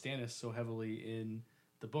supports Stannis so heavily in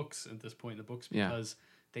the books at this point in the books, because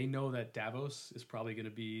they know that Davos is probably going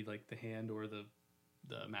to be like the hand or the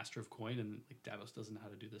master of coin, and like Davos doesn't know how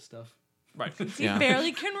to do this stuff. Right. He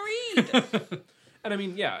barely can read.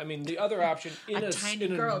 And the other option in A tiny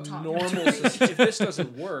girl taught me normal if this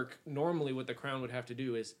doesn't work, normally what the crown would have to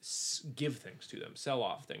do is give things to them, sell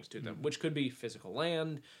off things to them, which could be physical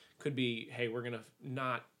land, could be, hey, we're going to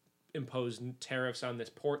not impose tariffs on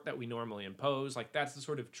this port that we normally impose. Like, that's the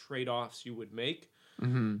sort of trade-offs you would make.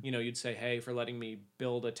 Mm-hmm. You know, you'd say, hey, for letting me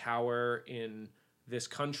build a tower in this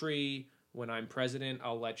country, when I'm president,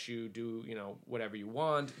 I'll let you do, whatever you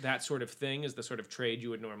want. That sort of thing is the sort of trade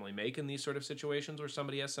you would normally make in these sort of situations where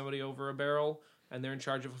somebody has somebody over a barrel and they're in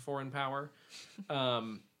charge of a foreign power.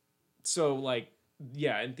 So, like,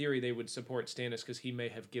 yeah, in theory, they would support Stannis because he may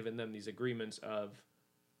have given them these agreements of...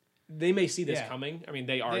 They may see this coming. I mean,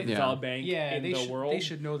 they are the bank in the world. They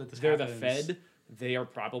should know that this They're happens. the Fed. They are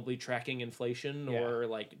probably tracking inflation or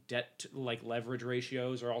like debt, like leverage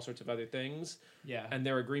ratios or all sorts of other things. Yeah. And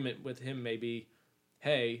their agreement with him may be,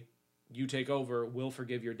 hey, you take over, we'll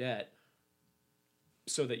forgive your debt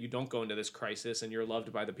so that you don't go into this crisis and you're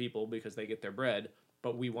loved by the people because they get their bread.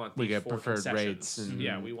 But we want We these get four preferred concessions. rates.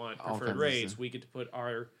 And We want all preferred kinds of rates. stuff. We get to put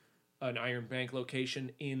an Iron Bank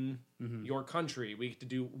location in your country. We get to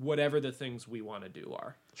do whatever the things we want to do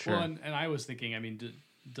are. Sure. Well, and I was thinking, I mean,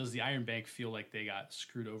 does the Iron Bank feel like they got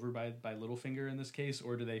screwed over by Littlefinger in this case,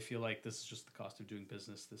 or do they feel like this is just the cost of doing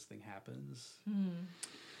business? This thing happens.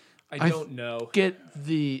 I don't know.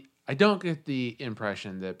 I don't get the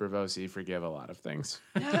impression that Braavosi forgive a lot of things.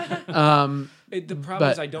 The problem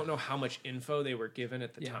But- is I don't know how much info they were given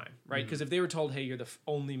at the time, right? Because if they were told, hey, you're the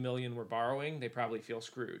only million we're borrowing, they probably feel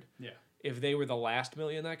screwed. Yeah. If they were the last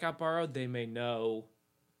million that got borrowed, they may know,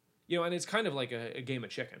 and it's kind of like a game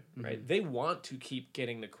of chicken, right? They want to keep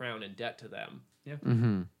getting the crown in debt to them. Yeah.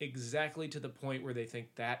 Mm-hmm. Exactly to the point where they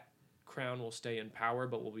think that crown will stay in power,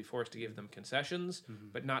 but will be forced to give them concessions,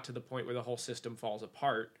 but not to the point where the whole system falls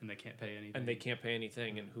apart. And they can't pay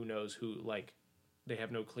anything. And who knows who, like, they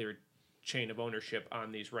have no clear chain of ownership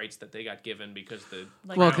on these rights that they got given because the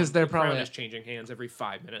they're crown probably is changing hands every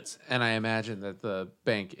 5 minutes. And I imagine that the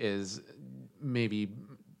bank is maybe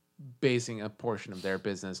basing a portion of their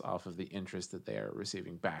business off of the interest that they are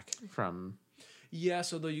receiving back from. Yeah,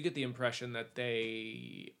 so though you get the impression that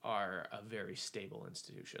they are a very stable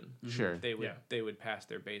institution. Sure. They would pass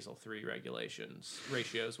their Basel III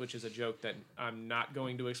ratios, which is a joke that I'm not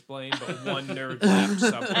going to explain, but one nerd laughed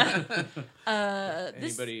somewhere.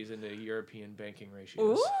 Anybody's into European banking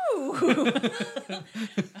ratios. Ooh.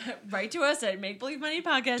 Write to us at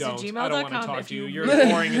makebelievemoneypodcast at gmail.com. I don't want to talk if to you. You're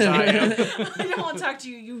as boring as I am. I don't want to talk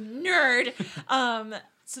to you, you nerd.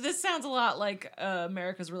 So this sounds a lot like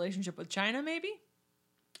America's relationship with China, maybe?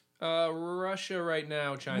 Russia right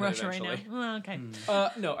now, China eventually. Right now. Well, okay.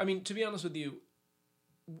 No, I mean, to be honest with you,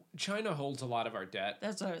 China holds a lot of our debt.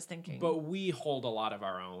 That's what I was thinking. But we hold a lot of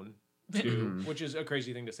our own, too, which is a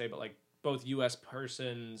crazy thing to say, but like both U.S.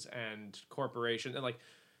 persons and corporations, and like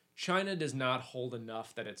China does not hold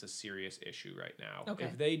enough that it's a serious issue right now. Okay.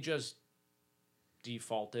 If they just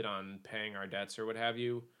defaulted on paying our debts or what have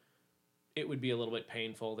you, it would be a little bit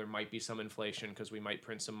painful. There might be some inflation because we might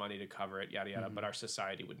print some money to cover it, yada, yada, but our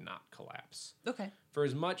society would not collapse. Okay. For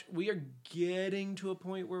as much, we are getting to a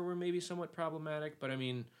point where we're maybe somewhat problematic, but I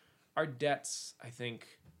mean, our debt's, I think,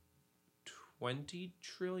 20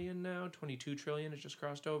 trillion now, 22 trillion has just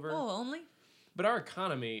crossed over. Oh, only? But our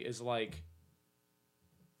economy is like,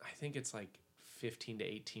 I think it's like 15 to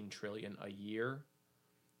 18 trillion a year.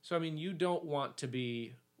 So, I mean, you don't want to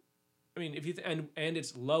be... I mean, if you and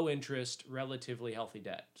it's low interest, relatively healthy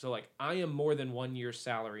debt. So, like, I am more than 1 year's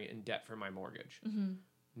salary in debt for my mortgage. Mm-hmm.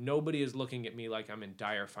 Nobody is looking at me like I'm in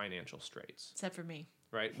dire financial straits. Except for me.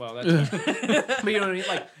 Right? Well, that's but you know what I mean?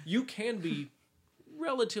 Like, you can be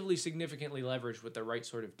relatively significantly leveraged with the right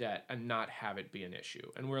sort of debt and not have it be an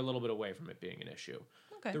issue. And we're a little bit away from it being an issue.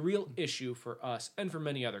 Okay. The real issue for us and for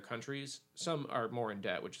many other countries, some are more in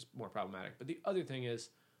debt, which is more problematic. But the other thing is,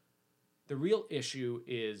 the real issue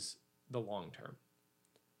is the long term.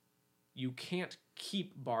 You can't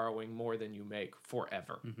keep borrowing more than you make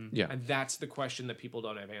forever. Yeah. And that's the question that people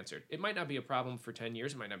don't have answered. It might not be a problem for 10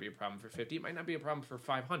 years. It might not be a problem for 50. It might not be a problem for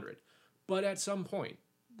 500. But at some point,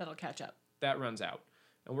 That'll catch up. that runs out.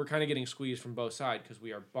 And we're kind of getting squeezed from both sides because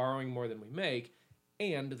we are borrowing more than we make,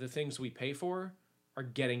 and the things we pay for are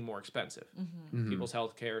getting more expensive. People's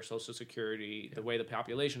health care, Social Security, the way the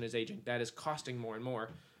population is aging, that is costing more and more.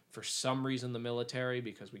 For some reason, the military,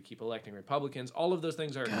 because we keep electing Republicans, all of those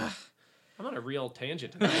things are... I'm on a real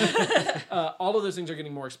tangent tonight. All of those things are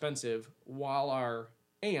getting more expensive,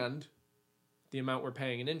 and the amount we're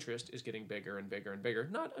paying in interest is getting bigger and bigger and bigger.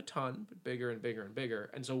 Not a ton, but bigger and bigger and bigger.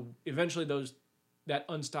 And so eventually that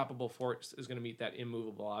unstoppable force is going to meet that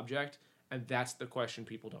immovable object, and that's the question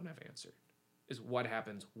people don't have answered, is what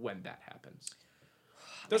happens when that happens.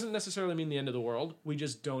 Doesn't necessarily mean the end of the world. We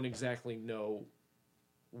just don't exactly know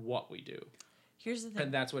what we do. Here's the thing.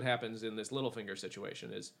 And that's what happens in this Littlefinger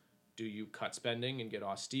situation is, do you cut spending and get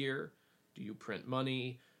austere? Do you print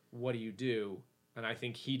money? What do you do? And I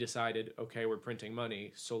think he decided, okay, we're printing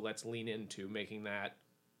money, so let's lean into making that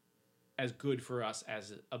as good for us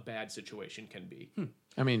as a bad situation can be.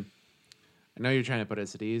 I mean, I know you're trying to put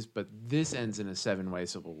us at ease, but this ends in a 7-way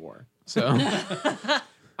civil war. So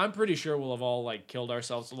I'm pretty sure we'll have all killed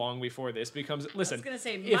ourselves long before this becomes. Listen, I was gonna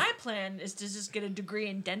say my plan is to just get a degree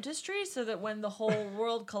in dentistry so that when the whole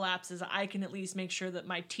world collapses, I can at least make sure that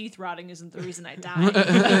my teeth rotting isn't the reason I die.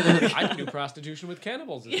 I can do prostitution with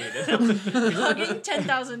cannibals if needed. Hugging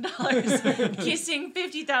 $10,000, kissing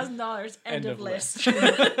 $50,000. End of list.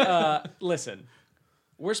 Listen,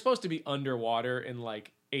 we're supposed to be underwater in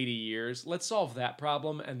 80 years. Let's solve that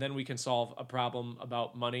problem, and then we can solve a problem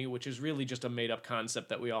about money, which is really just a made-up concept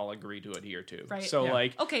that we all agree to adhere to. Right. So,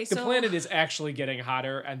 okay, the planet is actually getting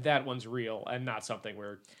hotter, and that one's real, and not something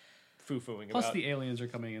we're foo-fooing about. Plus, the aliens are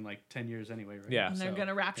coming in 10 years anyway, right? Yeah. And they're going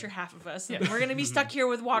to rapture half of us, and we're going to be stuck here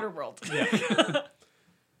with Waterworld. Yeah.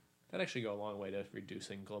 That'd actually go a long way to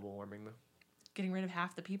reducing global warming, though. Getting rid of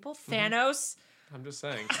half the people? Thanos? I'm just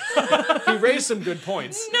saying. He raised some good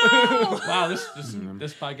points. No! Wow,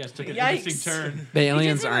 this podcast took an interesting turn. the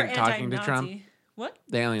aliens aren't talking to Trump. What?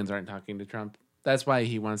 The aliens aren't talking to Trump. That's why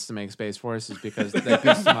he wants to make Space Force, is because they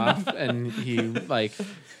pissed him off, and he they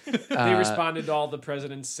responded to all the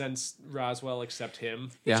presidents since Roswell except him.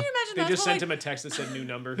 Yeah. Could you imagine They that's just what, sent him a text that said new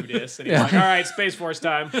number, who dis, and he's like, all right, Space Force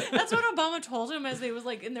time. That's what Obama told him as they was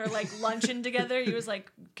in their luncheon together. He was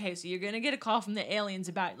like, okay, so you're going to get a call from the aliens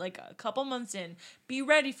about a couple months in. Be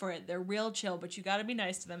ready for it. They're real chill, but you got to be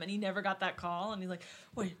nice to them. And he never got that call. And he's like,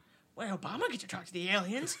 wait, Obama get to talk to the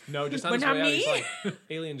aliens? No, just on But his not way out, me? he's like,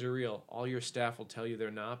 aliens are real. All your staff will tell you they're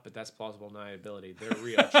not, but that's plausible deniability. They're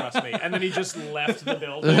real, trust me. And then he just left the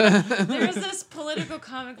building. There was this political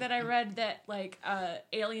comic that I read that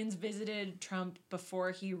aliens visited Trump before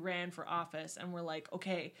he ran for office and were like,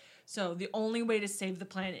 okay, so the only way to save the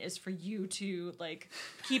planet is for you to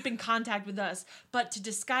keep in contact with us, but to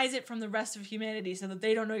disguise it from the rest of humanity so that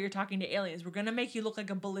they don't know you're talking to aliens. We're gonna make you look like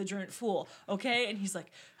a belligerent fool, okay? And he's like,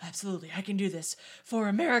 absolutely, I can do this for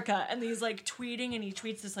America. And he's tweeting, and he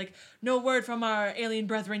tweets this no word from our alien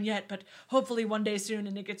brethren yet, but hopefully one day soon.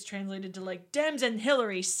 And it gets translated to Dems and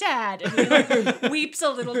Hillary sad, and he weeps a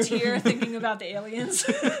little tear thinking about the aliens.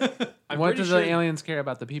 What do the aliens care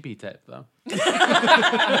about the pee-pee tip, though?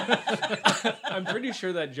 I'm pretty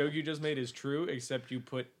sure that joke you just made is true, except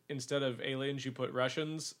instead of aliens, you put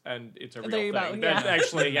Russians, and it's a real thing. That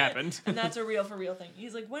actually happened. And that's a real for real thing.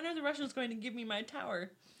 He's like, when are the Russians going to give me my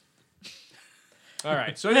tower? All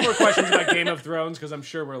right. So any more questions about Game of Thrones? Because I'm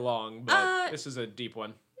sure we're long, but this is a deep one.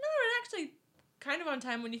 No, it actually kind of on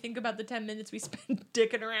time when you think about the 10 minutes we spent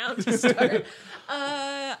dicking around to start.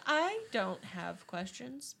 I don't have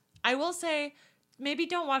questions. I will say, maybe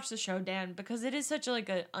don't watch the show, Dan, because it is such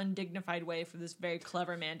an undignified way for this very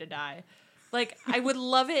clever man to die. I would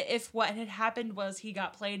love it if what had happened was he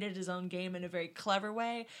got played at his own game in a very clever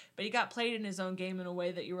way, but he got played in his own game in a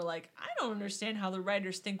way that you were like, I don't understand how the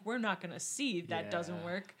writers think we're not going to see that doesn't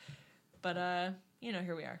work. But,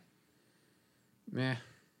 here we are. Meh.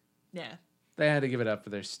 Yeah. They had to give it up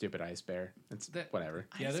for their stupid ice bear. It's whatever.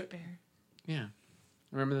 Ice bear. Yeah.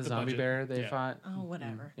 Remember the zombie budget. bear they fought? Oh,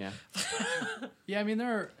 whatever. Yeah. Yeah, I mean,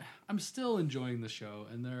 I'm still enjoying the show,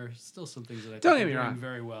 and there are still some things that I think Don't get are me doing wrong.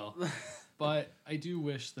 very well. But I do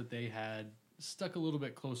wish that they had stuck a little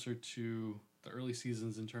bit closer to the early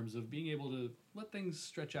seasons in terms of being able to let things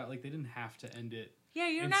stretch out. They didn't have to end it. Yeah,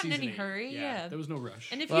 you're not in any hurry. Yeah. There was no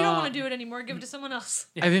rush. And if you don't want to do it anymore, give it to someone else.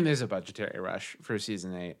 I think there's a budgetary rush for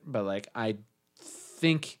season 8, but I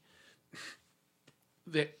think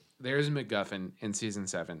that there's a MacGuffin in season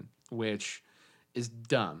 7, which is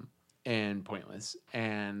dumb and pointless,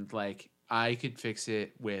 and I could fix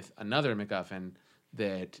it with another MacGuffin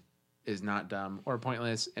that is not dumb or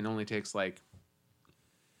pointless and only takes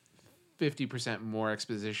 50% more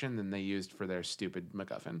exposition than they used for their stupid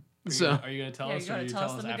MacGuffin. Are you going to tell us, or are you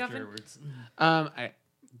tell us afterwards?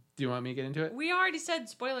 Do you want me to get into it? We already said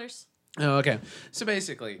spoilers. Oh, okay. So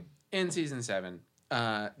basically, in season 7,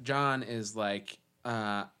 John is like,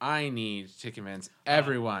 I need to convince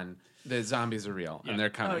everyone that zombies are real and they're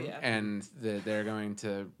coming and that they're going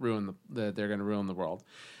to ruin the world.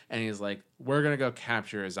 And he's like, we're going to go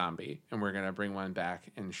capture a zombie and we're going to bring one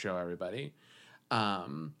back and show everybody.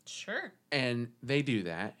 Sure. And they do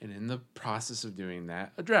that, and in the process of doing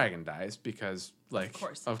that, a dragon dies because, like,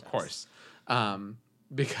 of course.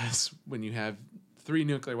 Because when you have 3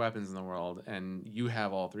 nuclear weapons in the world and you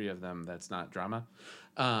have all 3 of them, that's not drama.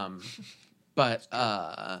 But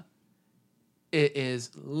it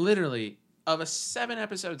is literally, of a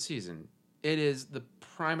 7-episode season, it is the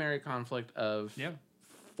primary conflict of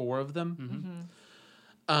 4 of them.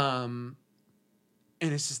 And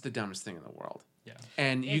it's just the dumbest thing in the world. Yeah.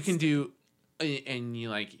 And you can do, and you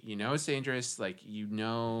like, you know, it's dangerous. Like, you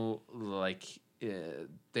know, like,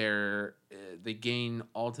 they gain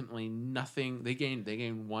ultimately nothing. They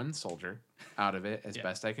gain 1 soldier out of it, as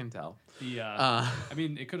best I can tell. Yeah. I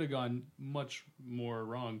mean, it could have gone much more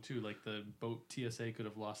wrong too. Like, the boat TSA could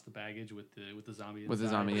have lost the baggage with the zombie. With the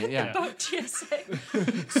zombie, yeah. Boat TSA.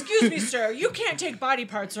 Excuse me, sir. You can't take body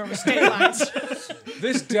parts over state lines.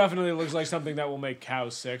 This definitely looks like something that will make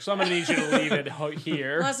cows sick, so I'm gonna need you to leave it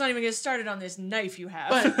here. Let's not even get started on this knife you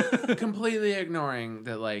have. But completely ignoring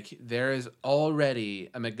that, like, there is already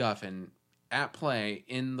a MacGuffin at play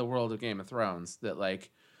in the world of Game of Thrones that, like,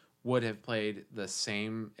 would have played the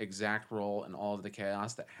same exact role in all of the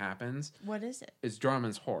chaos that happens. What is it? It's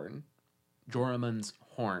Jormungand's horn. Jormungand's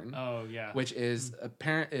horn. Oh, yeah. Which is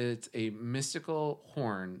it's a mystical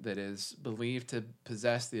horn that is believed to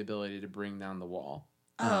possess the ability to bring down the wall.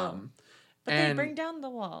 But they bring down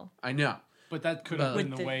the wall. I know. But that could have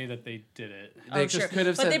been the way that they did it. They just could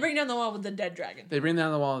have said, but they bring down the wall with the dead dragon. They bring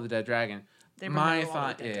down the wall with the dead dragon. My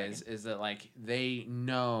thought is that, like, they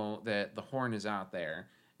know that the horn is out there,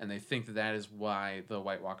 and they think that that is why the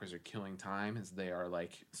White Walkers are killing time, as they are,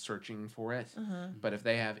 like, searching for it. But if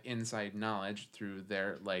they have inside knowledge through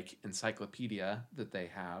their, like, encyclopedia that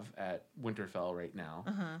they have at Winterfell right now,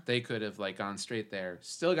 they could have, like, gone straight there,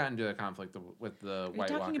 still gotten into a conflict with the White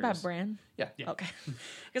Walkers. Are you talking about Bran? Yeah. Okay.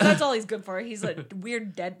 Because that's all he's good for. He's a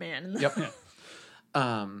weird dead man. Yep.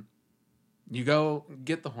 You go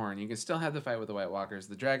get the horn. You can still have the fight with the White Walkers.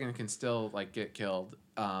 The dragon can still, like, get killed.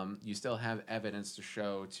 You still have evidence to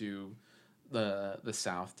show to the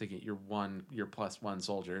South to get your +1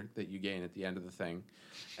 soldier that you gain at the end of the thing,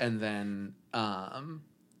 and then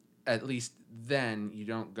at least then you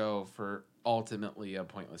don't go for ultimately a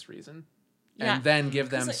pointless reason. Yeah. And then give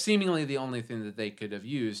them seemingly the only thing that they could have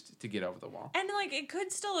used to get over the wall. And, like, it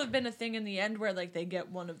could still have been a thing in the end where, like, they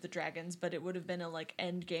get one of the dragons, but it would have been a, like,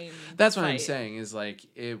 end game. That's what I'm saying is, like,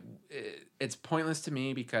 it's pointless to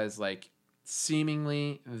me because, like,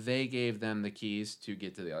 seemingly they gave them the keys to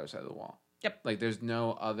get to the other side of the wall. Yep. Like, there's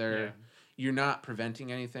no other... Yeah. You're not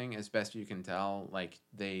preventing anything, as best you can tell. Like,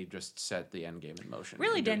 they just set the end game in motion.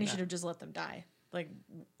 Really, Dany should have just let them die, like,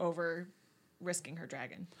 over risking her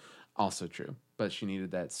dragon. Also true, but she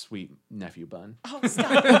needed that sweet nephew bun. Oh,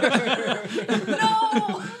 stop! No.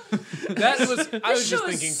 I was just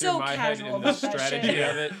thinking through my head and the strategy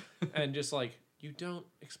of it, and just like, you don't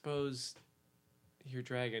expose your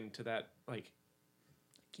dragon to that, like.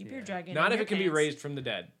 Keep your dragon. Not if it can be raised from the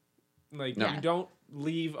dead. Like, no.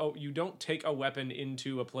 you don't take a weapon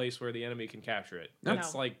into a place where the enemy can capture it.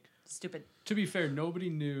 That's like stupid. To be fair, nobody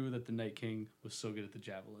knew that the Night King was so good at the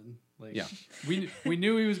javelin. Like, we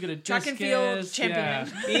knew he was going to track and field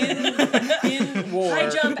champion. In war, high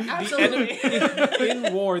jump, absolutely.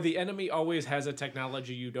 In war, the enemy always has a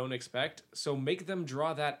technology you don't expect. So make them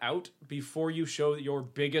draw that out before you show your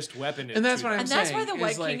biggest weapon. And that's what I'm saying. And that's why the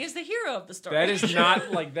White King is the hero of the story. That is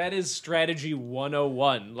not like that is strategy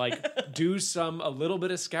 101. Like, do a little bit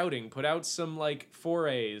of scouting, put out some, like,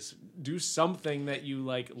 forays, do something that you,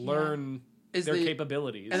 like, learn. Their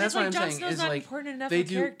capabilities. And that's what I'm saying is, like, they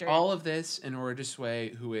do all of this in order to sway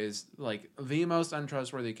who is, like, the most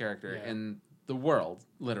untrustworthy character in the world,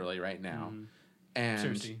 literally, right now.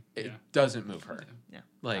 And it doesn't move her. Yeah.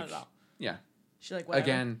 Like, not at all. Yeah. She's like, whatever.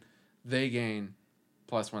 Again, they gain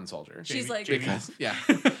 +1 soldier. She's like, because,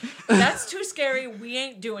 that's too scary. We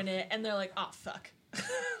ain't doing it. And they're like, oh, fuck.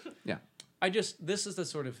 Yeah. This is the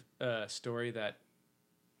sort of story that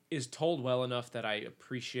is told well enough that I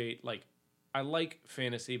appreciate, like, I like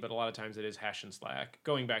fantasy, but a lot of times it is hash and slack.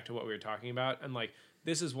 Going back to what we were talking about, and, like,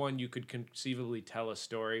 this is one you could conceivably tell a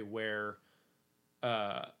story where,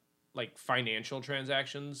 like, financial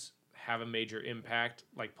transactions have a major impact,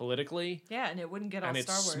 like politically. Yeah, and it wouldn't get all and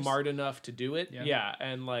Star Wars. And it's smart enough to do it. Yeah. Yeah,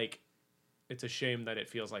 and like, it's a shame that it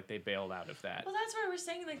feels like they bailed out of that. Well, that's why we're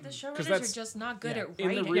saying like the showrunners are just not good at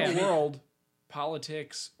writing. In the real world,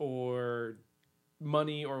 politics or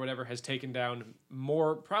money or whatever has taken down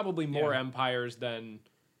probably more empires than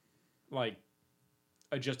like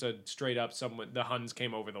just a straight up the Huns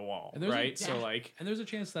came over the wall, right? So like, and there's a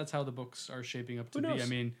chance that's how the books are shaping up to be. I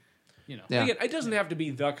mean, Again, it doesn't have to be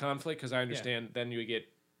the conflict because I understand then you get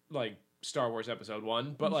like Star Wars Episode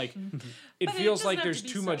 1, but like it feels like there's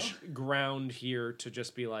too much ground here to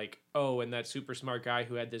just be like, oh, and that super smart guy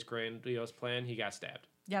who had this grandiose plan, he got stabbed.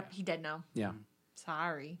 Yep, he dead now. Yeah.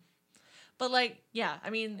 Sorry. But like, yeah, I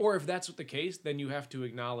mean, or if that's the case, then you have to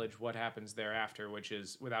acknowledge what happens thereafter, which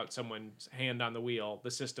is without someone's hand on the wheel, the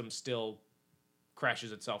system still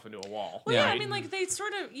crashes itself into a wall. Well, yeah, I mean, like they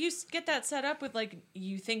sort of you get that set up with like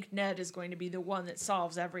you think Ned is going to be the one that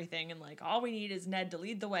solves everything, and like all we need is Ned to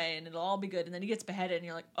lead the way, and it'll all be good. And then he gets beheaded, and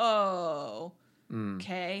you're like, oh,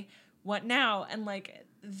 okay, what now? And like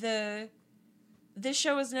this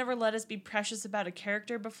show has never let us be precious about a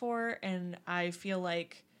character before, and I feel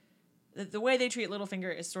like the way they treat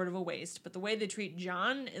Littlefinger is sort of a waste, but the way they treat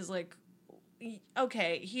Jon is like,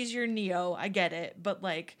 okay, he's your Neo, I get it, but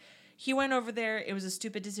like, he went over there, it was a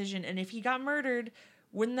stupid decision, and if he got murdered,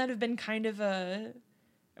 wouldn't that have been kind of a...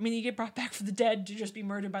 I mean, you get brought back from the dead to just be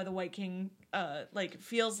murdered by the White King, like,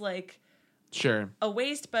 feels like... Sure. A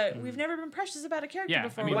waste, but we've never been precious about a character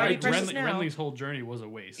before. I mean, why are you precious now? Renly's whole journey was a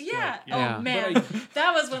waste. Yeah. Oh, man.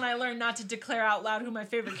 That was when I learned not to declare out loud who my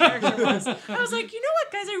favorite character was. I was like, you know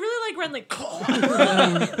what, guys? I really like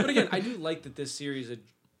Renly. But again, I do like that this series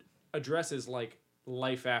addresses, like,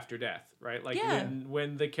 life after death, right? Like,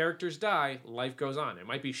 when the characters die, life goes on. It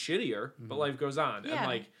might be shittier, but life goes on. Yeah. And,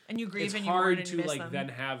 like, and you grieve it's and you hard mourn and to, miss like, them. then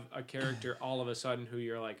have a character all of a sudden who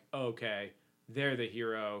you're like, okay, they're the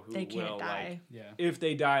hero who they can't will die. like if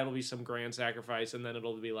they die it'll be some grand sacrifice and then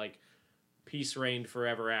it'll be like peace reigned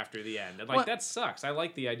forever after the end. And like that sucks. I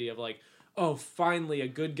like the idea of like, oh, finally a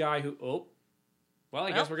good guy who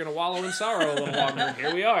I guess we're gonna wallow in sorrow a little longer.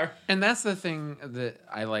 Here we are. And that's the thing that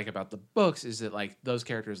I like about the books is that like those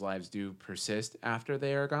characters' lives do persist after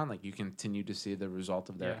they are gone. Like you continue to see the result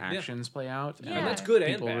of their actions play out. And that's good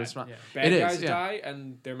and bad. Bad guys die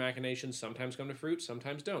and their machinations sometimes come to fruit,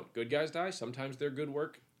 sometimes don't. Good guys die, sometimes their good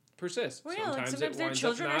work persists. Well, yeah, sometimes their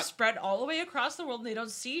children are spread all the way across the world and they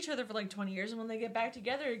don't see each other for like 20 years, and when they get back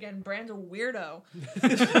together again, Bran's a weirdo.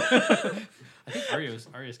 I think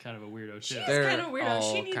Arya's kind of a weirdo too. She's kind of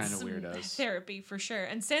weirdo. She needs some therapy for sure.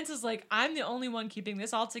 And Sansa's like, I'm the only one keeping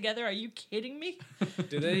this all together. Are you kidding me?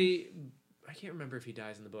 I can't remember if he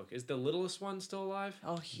dies in the book. Is the littlest one still alive?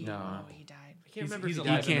 Oh, he died. I can't remember if he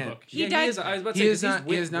died in the book. He died. He is, I was about to say,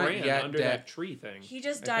 he is not yet under dead. That tree thing. He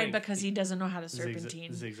just died because he doesn't know how to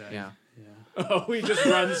serpentine. Zigzag. Yeah. Oh, he just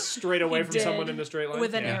runs straight away from someone in a straight line?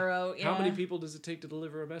 With an arrow, How many people does it take to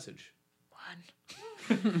deliver a message? One.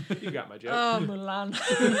 You got my joke. Oh, Mulan.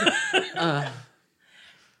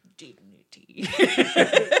 Dignity.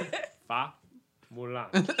 Fa Mulan.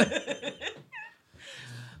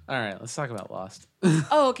 All right, let's talk about Lost.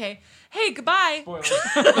 Oh, okay. Hey, goodbye. Spoiler.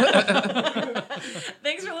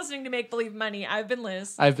 Thanks for listening to Make Believe Money. I've been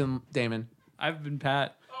Liz. I've been Damon. I've been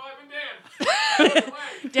Pat. Oh, I've been Dan.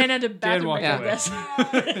 Dan had a bathroom break, I away. guess.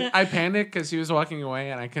 I panicked because he was walking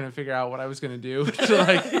away and I couldn't figure out what I was going to do to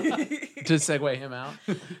like to segue him out.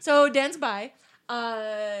 So Dan's bye.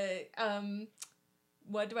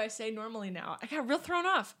 What do I say normally now? I got real thrown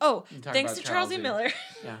off. Oh, thanks to Charles E. Miller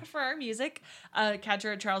for our music. Catch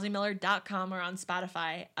her at charlesemiller.com or on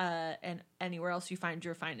Spotify and anywhere else you find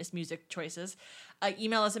your finest music choices.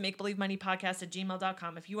 Email us at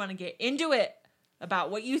makebelievemoneypodcast@gmail.com if you want to get into it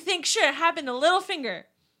about what you think should happen to Littlefinger.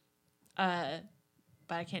 But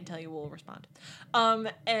I can't tell you, we'll respond.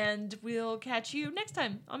 And we'll catch you next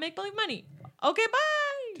time on Make Believe Money. Okay,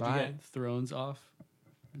 bye! Did you get Thrones off?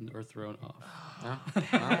 Or thrown off?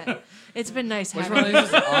 No? It's been nice Which having one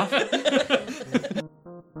is off?